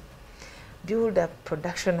money. Build a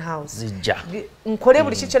production house. Nkole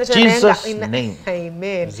buli kitu Jesus' name.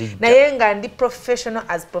 Amen. Nayenga ndi professional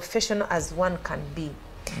as one can be.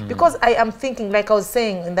 Because I am thinking, like I was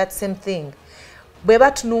saying in that same thing,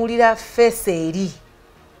 bweba tunuulira face eri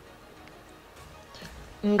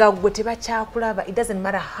nga gwe tebakyakulaba, it doesn't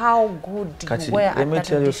matter how good you were at that. Let me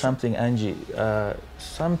tell you something, Angie.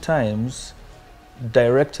 Sometimes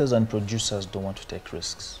directors and producers don't want to take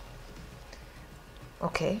risks.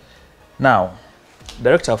 Okay. Now,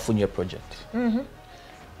 director of your project.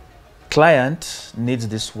 Client needs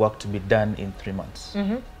this work to be done in 3 months.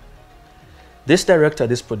 This director,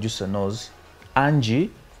 this producer knows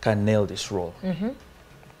Angie can nail this role.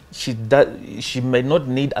 She may not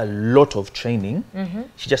need a lot of training.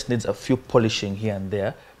 She just needs a few polishing here and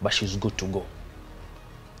there, but she's good to go.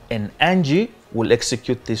 And Angie will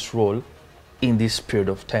execute this role in this period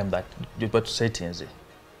of time that you're about to say things.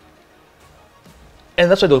 And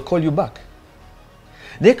that's why they'll call you back.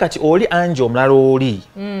 They catch oli Angie omlaroli.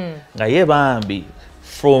 Ngaye bambi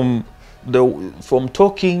from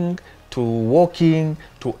talking to walking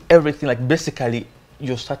to everything, like basically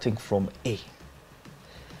you're starting from A.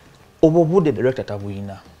 Obobu the director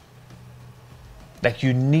tabuina. Like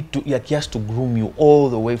you need to, he has to groom you all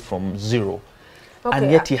the way from zero. Okay,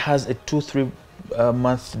 and yet he has a 2-3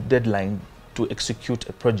 month deadline to execute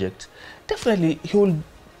a project. Definitely he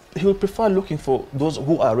will prefer looking for those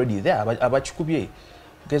who are already there. But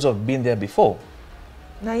guys have been there before.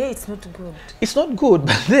 Now, yeah, it's not good. It's not good,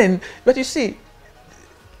 but you see,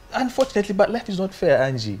 unfortunately, but life is not fair,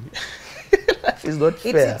 Angie. Life is not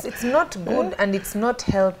fair. It's not good, and it's not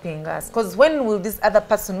helping us. Because when will this other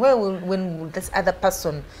person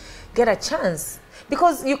get a chance?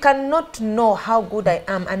 Because you cannot know how good I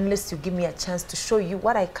am unless you give me a chance to show you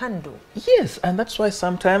what I can do. Yes, and that's why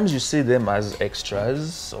sometimes you see them as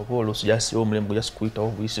extras. Yeah,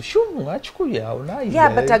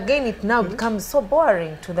 but again, it now becomes so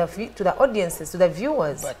boring to the audiences, to the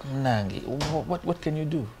viewers. But Nangi, what can you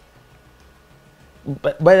do?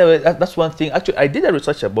 But by the way, that's one thing. Actually, I did a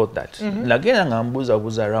research about that. Again, I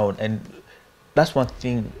was around, and that's one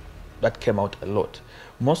thing that came out a lot.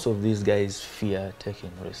 Most of these guys fear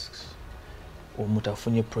taking risks. Or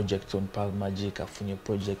mutafunye project on Pal Magic, afunye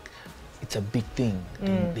project. It's a big thing.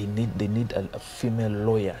 They need a female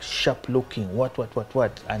lawyer, sharp looking, what,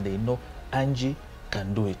 and they know Angie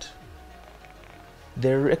can do it.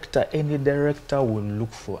 Any director will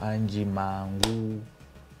look for Angie Mangu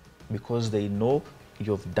because they know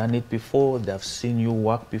you've done it before, they've seen you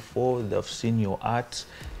work before, they've seen your art,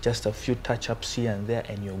 just a few touch-ups here and there,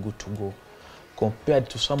 and you're good to go. Compared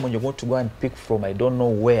to someone you're going to go and pick from I don't know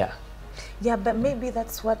where. Yeah, but maybe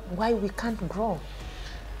that's why we can't grow.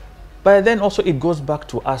 But then also it goes back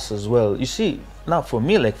to us as well. You see, now for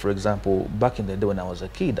me, like for example, back in the day when I was a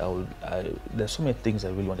kid, there's so many things I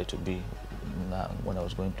really wanted to be. When I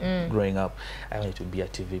was growing up, I wanted to be a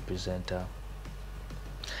TV presenter.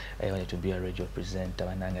 I wanted to be a radio presenter,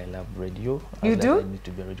 and I love radio. You do? I need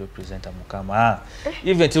to be a radio presenter, Mukama.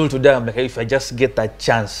 Even till today, I'm like, if I just get that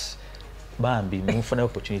chance, Bambi, move for an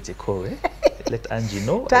opportunity, let Angie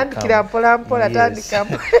know.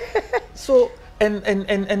 So,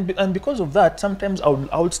 and because of that, sometimes I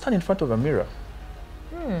would stand in front of a mirror.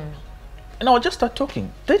 And I would just start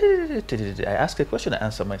talking. I ask a question, I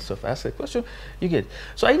answer myself. I ask a question, you get.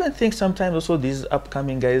 So I even think sometimes also these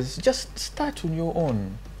upcoming guys, just start on your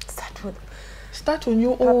own. Start on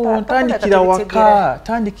your own.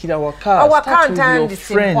 Tandikira waka. Start with your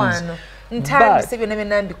friends.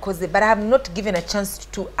 But I have not given a chance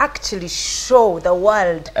to actually show the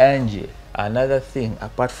world. Angie, another thing,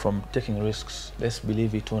 apart from taking risks, let's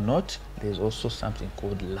believe it or not, there's also something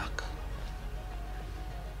called luck.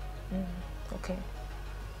 Okay.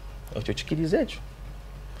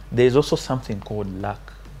 There's also something called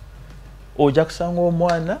luck. ojja kusanga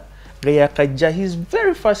omwana nga yakajja his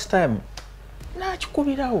very first time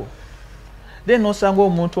n'akikubirawo. Then osanga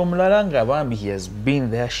omuntu omulala nga bambi he has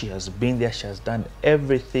been there, she has been there, she has done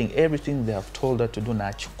everything they have told her to do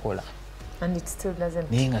n'akikola. And it still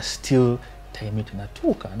doesn't. Naye nga still time it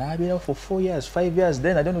natuuka n'abeerawo for 4 years, 5 years.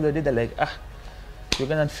 Then I don't know the day they're like,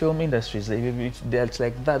 Ugandan film industries, it's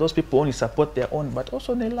like that. Those people only support their own, but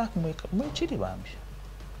also they lack mwechiri bambi.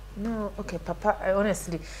 No, okay, Papa,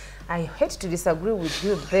 honestly, I hate to disagree with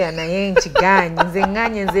you there. Naye nchiganye, nze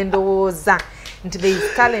nganye nze ndowooza. There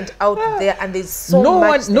is talent out there, and there's so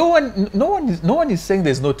much. No one is saying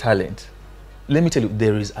there's no talent. Let me tell you,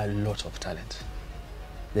 there is a lot of talent.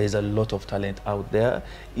 There is a lot of talent out there.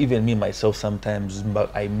 Even me myself, sometimes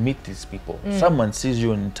I meet these people. Someone sees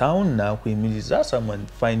you in town now, someone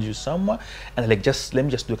finds you somewhere, and like, let me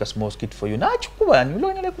just do like a small skit for you. And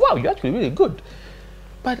you're like, wow, you're actually really good.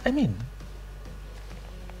 But I mean,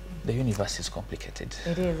 the universe is complicated.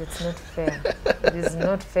 It is. It's not fair. It is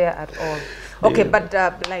not fair at all. Okay, but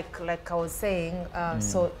like I was saying,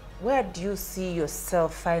 so where do you see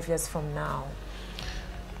yourself 5 years from now?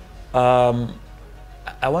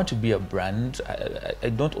 I want to be a brand. I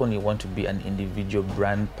don't only want to be an individual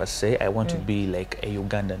brand per se. I want to be like a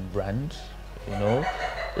Ugandan brand, you know,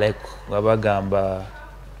 like Wabagamba.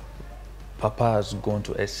 Papa has gone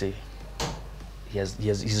to SA. He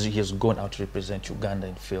has gone out to represent Uganda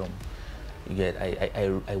in film. You get,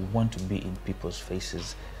 I want to be in people's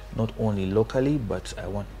faces, not only locally, but I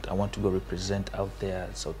want to go represent out there,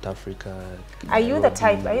 South Africa. Are you the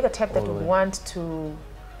type that would want to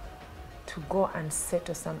go and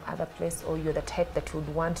settle some other place, or you're the type that would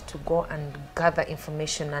want to go and gather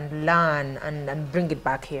information and learn and bring it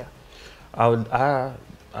back here? I'll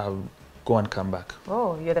go and come back.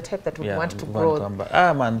 Oh, you're the type that would want to grow. grow. And come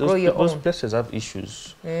back. Man, those places have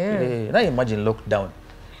issues. Now imagine lockdown.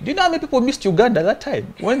 Do you know how many people missed Uganda that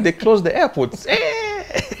time when they closed the airports?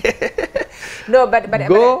 No, but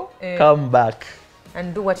come back.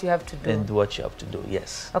 And do what you have to do. And do what you have to do,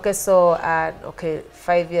 yes. Okay, so,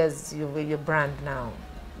 5 years, your brand now.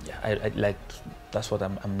 Yeah, I like, that's what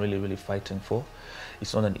I'm really, really fighting for.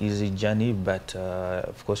 It's not an easy journey, but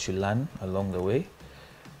of course you learn along the way.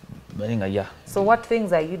 Yeah. So what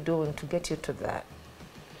things are you doing to get you to that?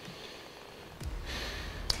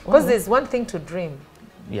 Because there's one thing to dream.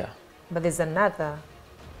 Yeah. But there's another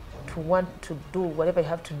to want to do whatever you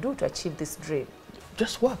have to do to achieve this dream.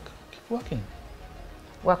 Just work. Keep working.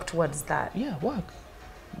 Work towards that. Yeah, work.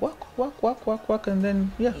 Work, and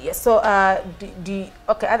then, yeah. So,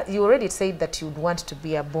 you already said that you'd want to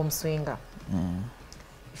be a boom swinger.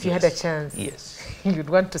 If you had a chance. Yes. You'd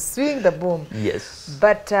want to swing the boom. Yes.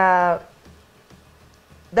 But that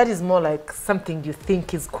is more like something you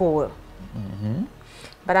think is cool.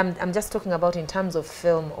 But I'm just talking about in terms of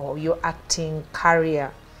film or your acting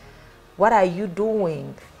career. What are you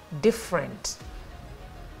doing different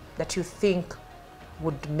that you think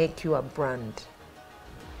would make you a brand?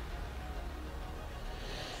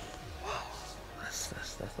 Wow, that's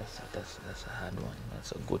a hard one.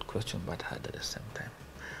 That's a good question, but hard at the same time.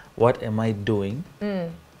 What am I doing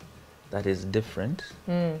that is different?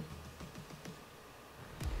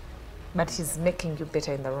 But is making you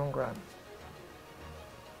better in the long run.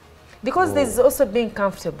 Because there's also being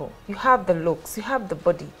comfortable. You have the looks, you have the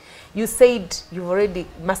body. You said you've already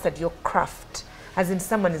mastered your craft. As in,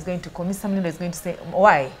 someone is going to call me, someone is going to say,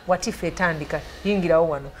 why? What if etandika yingira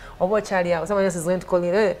wano? Or someone else is going to call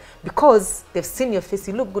you because they've seen your face.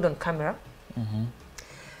 You look good on camera.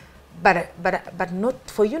 But not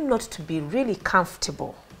for you not to be really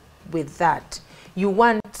comfortable with that. You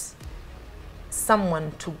want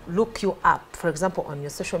someone to look you up, for example, on your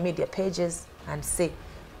social media pages and say,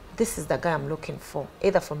 this is the guy I'm looking for,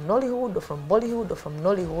 either from Nollywood or from Bollywood or from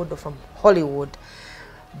Nollywood or from Hollywood.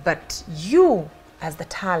 But you, as the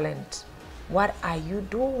talent, what are you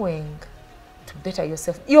doing to better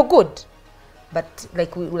yourself? You're good, but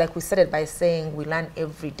like we started by saying, we learn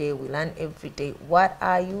every day, we learn every day. What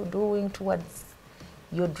are you doing towards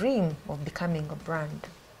your dream of becoming a brand?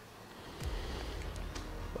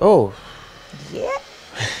 Oh. Yeah.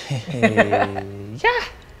 Yeah.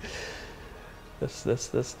 That's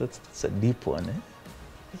a deep one, eh?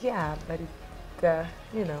 Yeah, but it,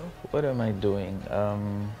 you know. What am I doing?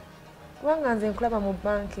 Wanganze nkulaba mu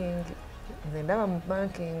banking. Ndaba mu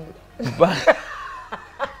banking.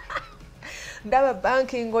 Ndaba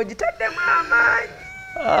banking ogitaddemu amaanyi.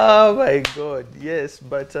 Oh my God, yes,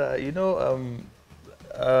 but you know,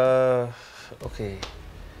 okay.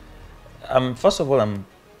 First of all, I'm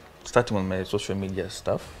starting on my social media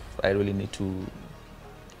stuff. I really need to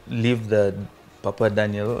leave the Papa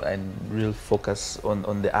Daniel and real focus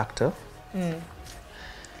on the actor.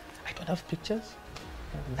 I don't have pictures.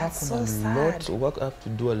 That's so I sad. have to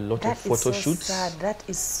do a lot of photo shoots. Sad. That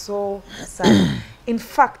is so sad. In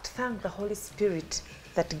fact, thank the Holy Spirit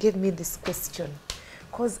that gave me this question.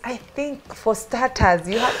 Because I think for starters,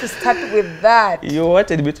 you have to start with that. You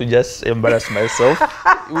wanted me to just embarrass myself,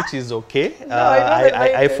 which is okay. No,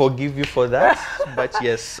 I forgive you for that. But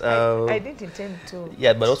yes. I didn't intend to.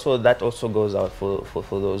 Yeah, but also that also goes out for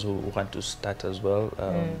those who want to start as well.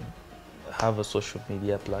 Have a social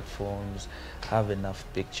media platforms, have enough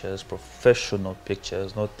pictures, professional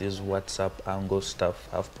pictures, not this WhatsApp angle stuff.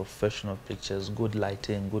 Have professional pictures, good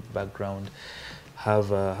lighting, good background. Have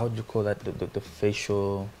how do you call that, the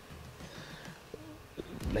facial,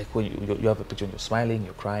 like when you have a picture when you're smiling,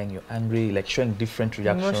 you're crying, you're angry, like showing different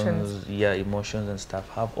reactions. Emotions. Yeah, emotions and stuff.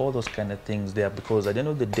 Have all those kind of things there, because at the end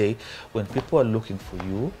of the day, when people are looking for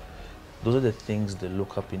you, those are the things they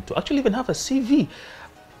look up into. Actually, even have a CV.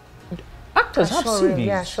 Actors have CVs.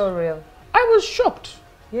 Yeah, sure, real. I was shocked.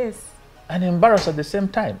 Yes. And embarrassed at the same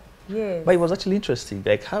time. Yes. But it was actually interesting.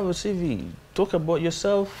 Like, have a CV, talk about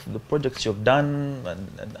yourself, the projects you've done,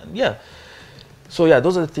 and yeah. So yeah,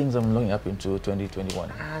 those are the things I'm looking up into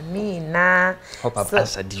 2021. Amina. Hope I've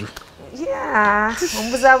answered you. Yeah. So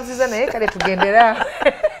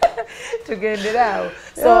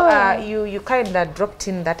you kind of dropped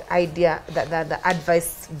in that idea, the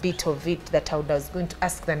advice bit of it, that I was going to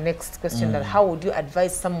ask the next question, that how would you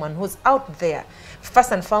advise someone who's out there?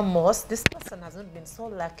 First and foremost, this person has not been so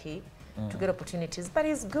lucky to get opportunities, but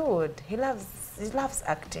he's good. He loves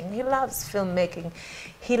acting. He loves filmmaking.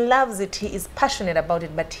 He loves it. He is passionate about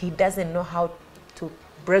it, but he doesn't know how to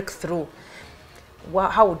break through.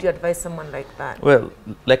 How would you advise someone like that? Well,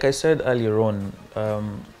 like I said earlier on,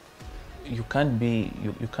 you can't be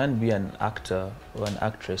an actor or an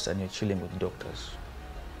actress and you're chilling with doctors.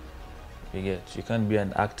 You can't be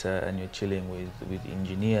an actor and you're chilling with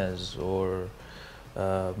engineers or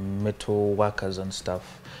metal workers and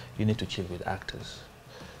stuff. You need to chill with actors.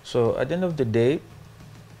 So at the end of the day,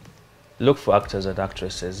 look for actors and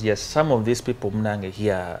actresses. Yes, some of these people mnange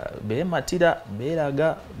here,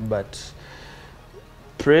 but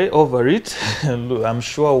pray over it. I'm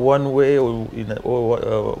sure one way or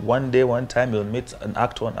one day, one time, you'll meet an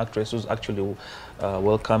actor and actress who's actually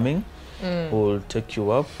welcoming, who will take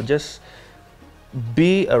you up. Just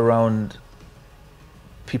be around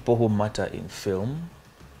people who matter in film.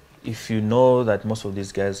 If you know that most of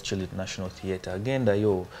these guys chill at National Theatre, again,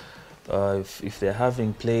 if they're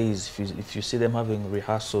having plays, if you see them having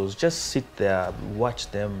rehearsals, just sit there,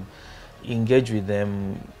 watch them, engage with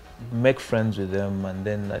them, make friends with them, and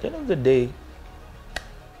then at the end of the day,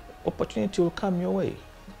 opportunity will come your way.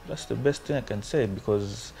 That's the best thing I can say,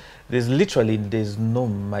 because there's no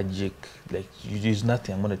magic. Like, there's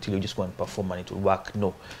nothing I'm going to tell you, just go and perform and it will work.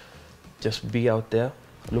 No. Just be out there,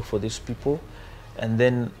 look for these people, and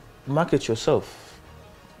then market yourself.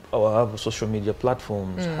 Or have social media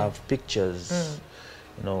platforms, have pictures,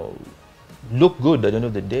 you know, look good at the end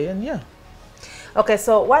of the day, and yeah. Okay,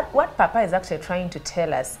 so what Papa is actually trying to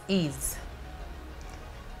tell us is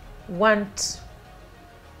want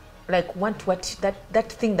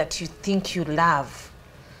that thing that you think you love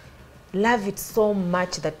it so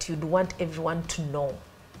much that you'd want everyone to know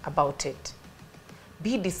about it.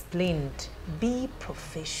 Be disciplined, be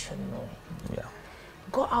professional. Yeah.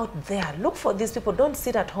 Go out there, look for these people, don't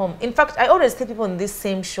sit at home. In fact, I always tell people in this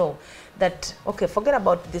same show that, okay, forget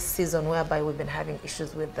about this season whereby we've been having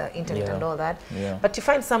issues with the internet and all that, but you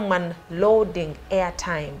find someone loading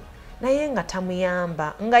airtime, naye nga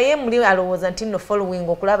tamuyamba, nga ye muli alowooza nti no following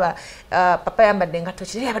okulaba papa yambadde nga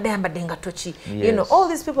tochi, yabadde yambadde nga tochi. You know, all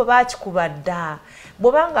these people bakikuba dda.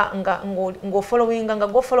 Bwobanga ngo following nga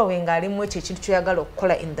go following alimu ekyo ekintu kyoyagala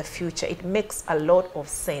okukola in the future, it makes a lot of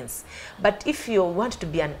sense. But if you want to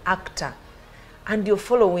be an actor and you're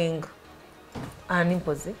following an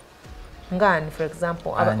imposi, ngani, for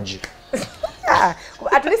example,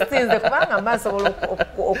 at least nze kubanga mbasobola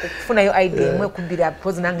okufunayo idea emwe kubira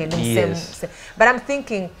because nange ndi but I'm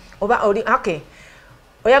thinking okay,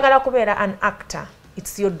 oyagala kubeera an actor,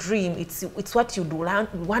 it's your dream, it's what you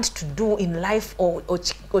want to do in life or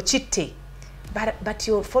chite, but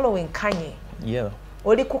you're following Kanye.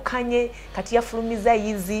 Oli ku Kanye kati yafulumiza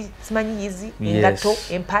yizi, simanyi yizi, ngato,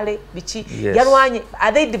 empale, bichi, yalwanye.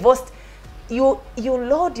 Are they divorced? You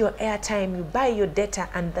load your airtime, you buy your data,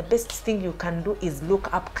 and the best thing you can do is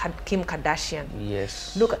look up Kim Kardashian.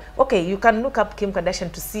 Yes. Okay, you can look up Kim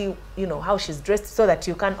Kardashian to see, you know, how she's dressed, so that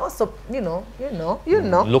you can also, you know.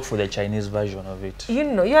 Look for the Chinese version of it.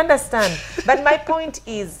 You understand. But my point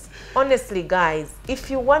is, honestly, guys,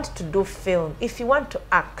 if you want to do film, if you want to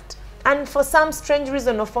act, and for some strange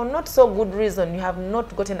reason or for not so good reason, you have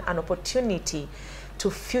not gotten an opportunity to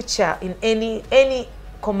feature in any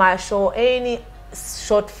commercial, any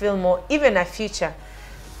short film, or even a feature,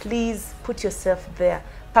 please put yourself there.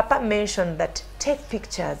 Papa mentioned that take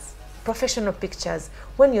pictures, professional pictures,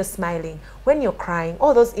 when you're smiling, when you're crying,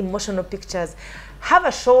 all those emotional pictures. Have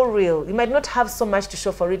a show reel. You might not have so much to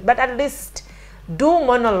show for it, but at least do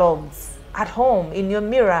monologues at home in your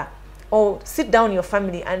mirror, or sit down with your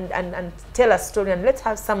family and tell a story, and let's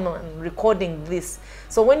have someone recording this.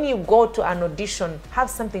 So when you go to an audition, have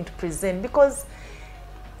something to present, because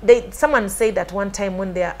someone said that one time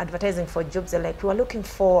when they're advertising for jobs, they're like, we are looking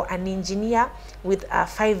for an engineer with a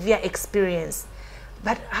 5-year experience.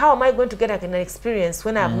 But how am I going to get an experience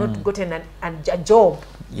when I have not gotten a job?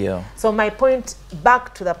 Yeah. So my point,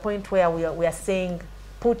 back to the point where we are saying,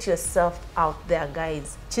 put yourself out there,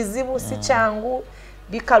 guys. Chizibu si changu,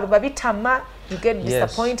 bikaluba bitama, you get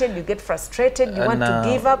disappointed, you get frustrated, you want to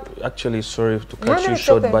give up. Actually, sorry to cut you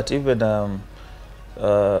short, but even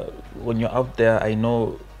when you're out there, I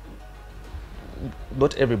know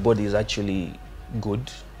not everybody is actually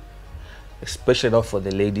good. Especially not for the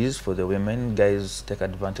ladies, for the women. Guys take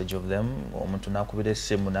advantage of them.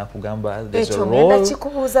 There's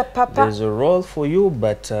a role for you,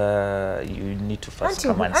 but you need to first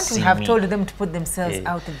come and see me. have told them to put themselves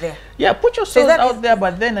out there. Yeah, put yourself out there,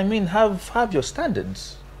 but then I mean have your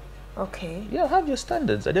standards. Okay. Yeah, have your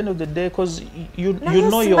standards at the end of the day, because you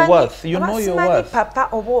know your worth. You know your worth. Papa,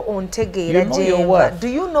 you know your worth. Do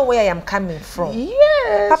you know where I am coming from?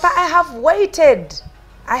 Yes. Papa, I have waited.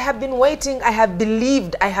 I have been waiting. I have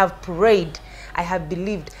believed. I have prayed. I have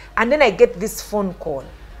believed. And then I get this phone call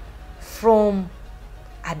from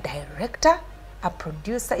a director, a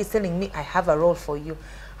producer is telling me, I have a role for you.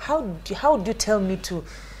 How do you tell me to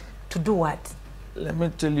do what? Let me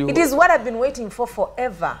tell you. It is what I've been waiting for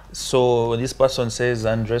forever. So when this person says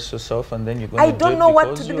undress yourself and then you're going to do it, I don't know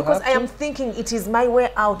what to do, because I am thinking it is my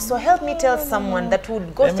way out. So help me tell someone that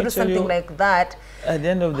would go through something like that. At the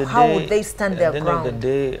end of the day, how would they stand their ground? At the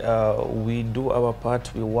end of the day, we do our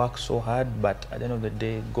part, we work so hard, but at the end of the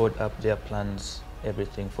day, God up there plans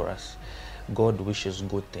everything for us. God wishes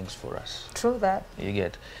good things for us. True that. You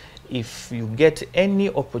get. If you get any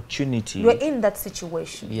opportunity, you're in that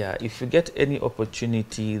situation. Yeah, if you get any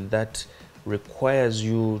opportunity that requires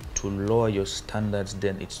you to lower your standards,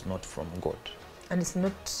 then it's not from God. And it's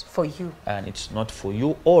not for you. And it's not for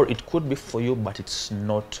you, or it could be for you, but it's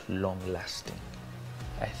not long lasting.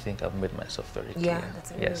 I think I've made myself very clear. Yeah,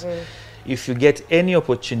 that's very If you get any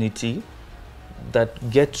opportunity that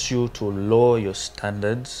gets you to lower your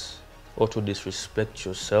standards or to disrespect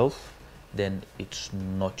yourself, then it's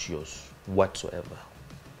not yours whatsoever.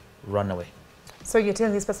 Run away. So you're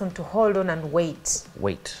telling this person to hold on and wait.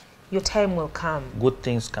 Wait. Your time will come. Good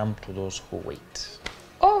things come to those who wait.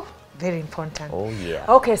 Oh, very important. Oh, yeah.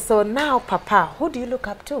 Okay, so now, Papa, who do you look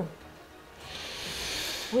up to?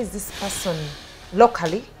 Who is this person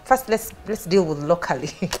locally? First, let's deal with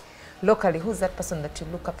locally. Locally, who's that person that you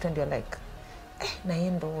look up to and you're like, I'm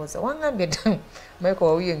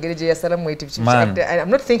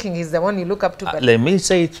not thinking he's the one you look up to. But let me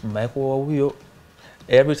say it, Michael Wawiyo.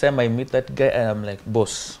 Every time I meet that guy, I'm like,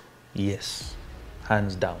 boss, yes,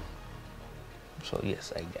 hands down. So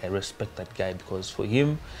yes, I respect that guy, because for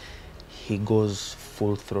him, he goes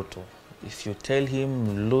full throttle. If you tell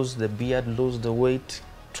him, lose the beard, lose the weight,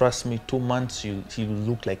 trust me, 2 months, he will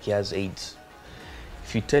look like he has AIDS.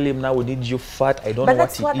 If you tell him now we need you fat, I don't know what he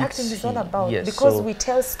eats. But that's what acting is all about, yes, because so we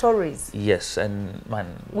tell stories. Yes, and man,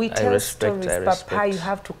 we tell stories, Papa, you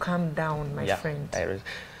have to calm down, my friend.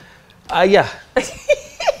 Yeah.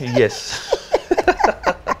 Yes.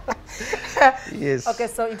 Yes. Okay,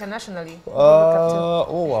 so internationally.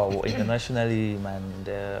 Oh wow, internationally, man,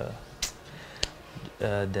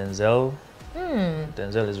 Denzel.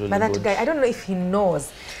 Denzel is really good. But that guy, I don't know if he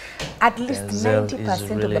knows. At least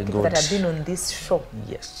 90% really of the people good. that have been on this show.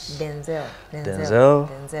 Yes. Denzel.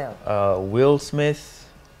 Will Smith.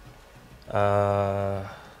 I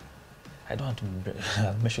don't want to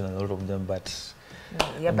mention a lot of them, but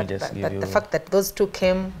yeah, but the fact that those two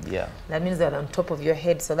came, yeah, that means they're on top of your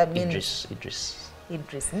head. So that means Idris.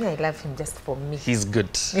 Me, I love him just for me. He's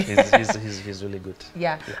good. he's really good.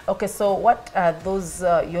 Yeah. Okay. So what are those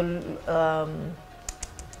your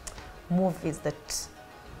movies that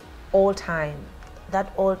all time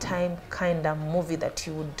kind of movie that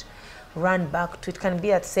you would run back to? It can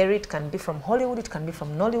be at Seri, it can be from Hollywood, it can be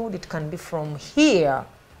from Nollywood, it can be from here,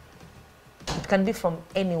 it can be from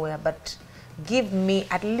anywhere, but give me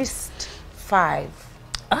at least 5.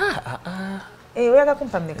 Wega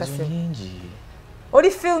kumpa mneka se. Odi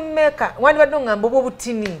filmmaker, wani wadonga mbobo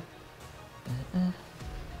butini.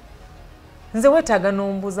 Nze wetaaga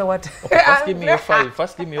n'ombuuza what. Okay, first give me your 5.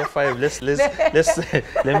 First give me your 5. Let's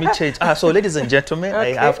let me change. So ladies and gentlemen,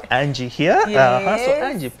 I have Angie here. Yes. So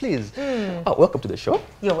Angie, please. Welcome to the show.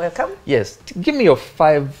 You're welcome. Yes. Give me your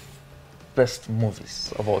 5 best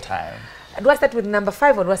movies of all time. Do I start with number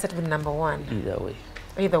 5 or do I start with number 1? Either way.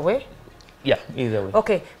 Either way? Yeah, either way.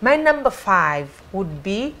 Okay, my number 5 would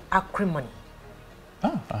be Acrimony.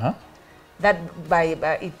 That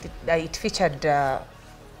it featured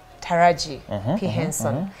Taraji P.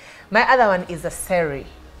 Henson. My other one is a series.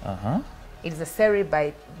 It is a series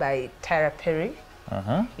by Tyra Perry.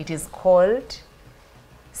 It is called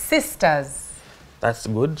Sisters. That's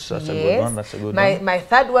good. That's a good one. That's a good one. My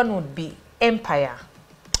third one would be Empire.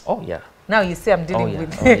 Oh yeah. Now you see, I'm dealing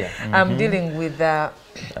with. I'm dealing with.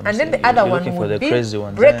 And then the other one would be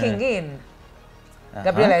Breaking In.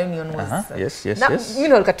 Gabriela Union was. Yes. You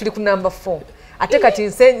know, tuli ku number 4. Ate kati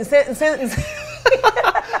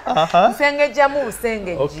nsengejamu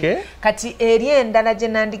busengeji. Okay. Kati eri endala gye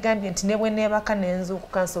nandigambye nti ne bwe neebaka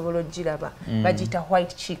n'enzuukuka nsobola ogiraba bagiyita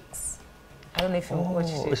White Chicks. I don't know if you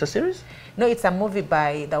watched it. It's a series? No, it's a movie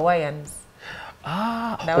by the Wayans.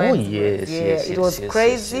 Yes. It was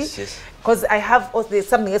crazy. Because I have also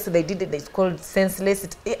something else they did. It's called Senseless.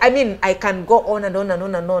 I mean, I can go on and on and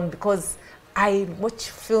on and on because I watch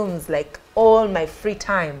films like all my free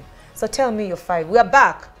time. So tell me your 5. We are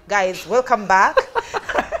back, guys. Welcome back.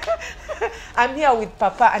 I'm here with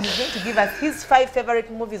Papa, and he's going to give us his 5 favorite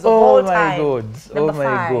movies of all time. Oh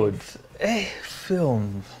my God! Hey,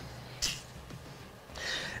 film.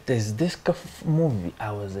 There's this movie.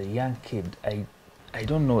 I was a young kid. I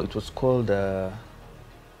don't know. It was called. What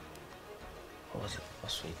was it? Oh,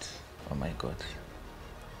 sweet. Oh my God.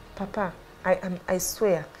 Papa, I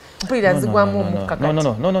swear.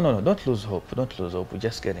 No. Don't lose hope. Don't lose hope. We're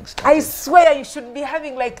just getting started. I swear you should be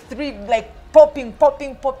having like 3 popping.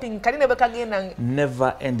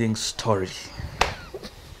 Never ending story.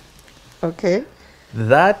 Okay.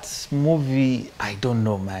 That movie, I don't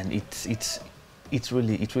know, man. It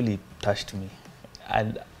really touched me.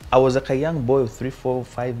 And I was like a young boy of 3, 4,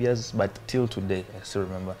 5 years, but till today I still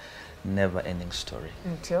remember Never Ending Story.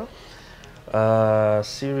 Until?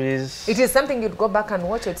 Series. It is something you'd go back and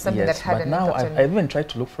watch. It's something that had but an now impact on I even tried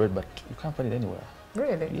to look for it, but you can't find it anywhere.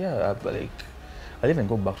 Really? Yeah, but I'll even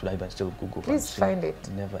go back to that and still Google. Please find it.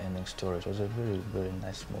 Never Ending Story. It was a very, very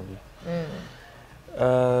nice movie.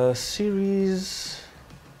 Series.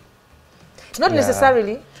 Not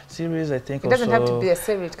necessarily. Series, I think. It doesn't have to be a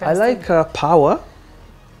series. I like Power.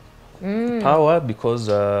 Power because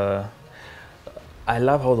I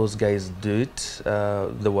love how those guys do it.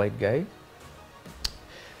 The white guy.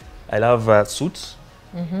 I love Suits.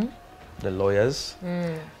 The lawyers.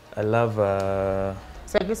 I love.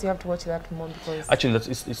 So I guess you have to watch that more because. Actually,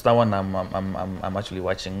 it's that one I'm actually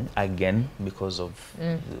watching again because of.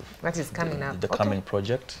 That is coming up. The coming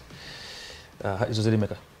project. It's Jose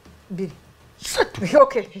Maker. Billy.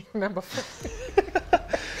 Okay, number 4.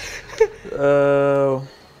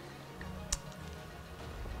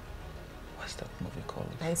 What's that movie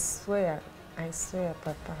called? I swear,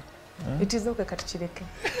 Papa. It is okay, Katichireke.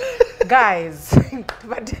 Guys,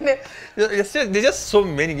 but then there's just so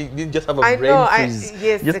many. You just have a brain freeze.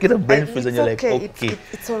 Yes, just get a brain freeze and you're like, okay.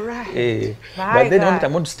 It's all right. Hey. But then when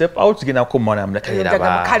I'm going to step out, I'm like,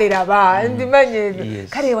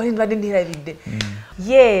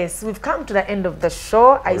 yes, we've come to the end of the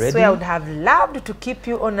show. I swear I would have loved to keep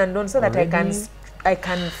you on and on so that I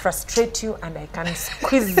can frustrate you and I can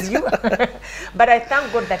squeeze you. But I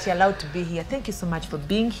thank God that you're allowed to be here. Thank you so much for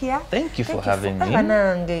being here. Thank you for having me.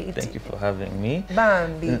 Thank you for having me.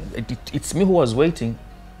 Bambi. It's me who was waiting.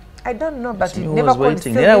 I don't know, but you never called.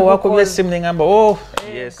 Oh,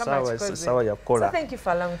 yes, so thank you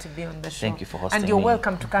for allowing to be on the show. Thank you for hosting And you're me.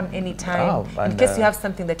 welcome to come anytime. In case you have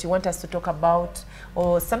something that you want us to talk about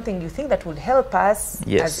or something you think that would help us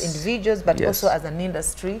as individuals, but also as an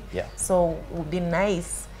industry. So it would be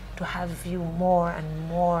nice to have you more and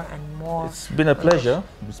more and more. It's been a pleasure.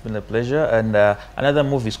 It's been a pleasure. And another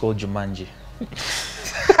movie is called Jumanji.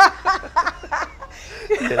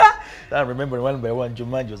 I remember one by one.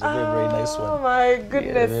 Jumanji was a very, very nice one. Oh my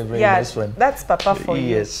goodness! Yeah, very nice one. That's Papa for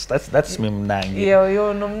you. Yes, that's me mnange.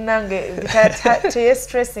 Yo no mnange. Taye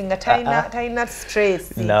stressing. Taina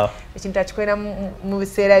stress. No.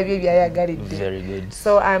 Very good.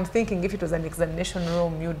 So I'm thinking if it was an examination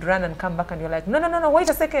room, you'd run and come back and you're like, no, wait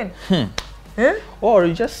a second. Or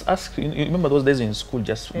you just ask, you remember those days in school,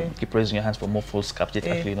 just keep raising your hands for more full scarf, just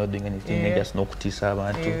actually not doing anything, and just no kutisa.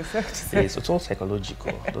 Yes, it's all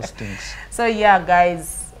psychological, those things. So yeah,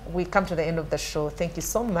 guys, we come to the end of the show. Thank you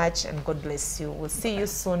so much, and God bless you. We'll see you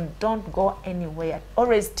soon. Don't go anywhere.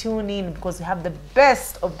 Always tune in, because we have the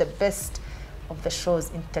best of the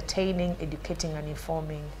shows, entertaining, educating, and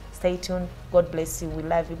informing. Stay tuned. God bless you. We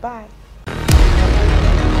love you. Bye.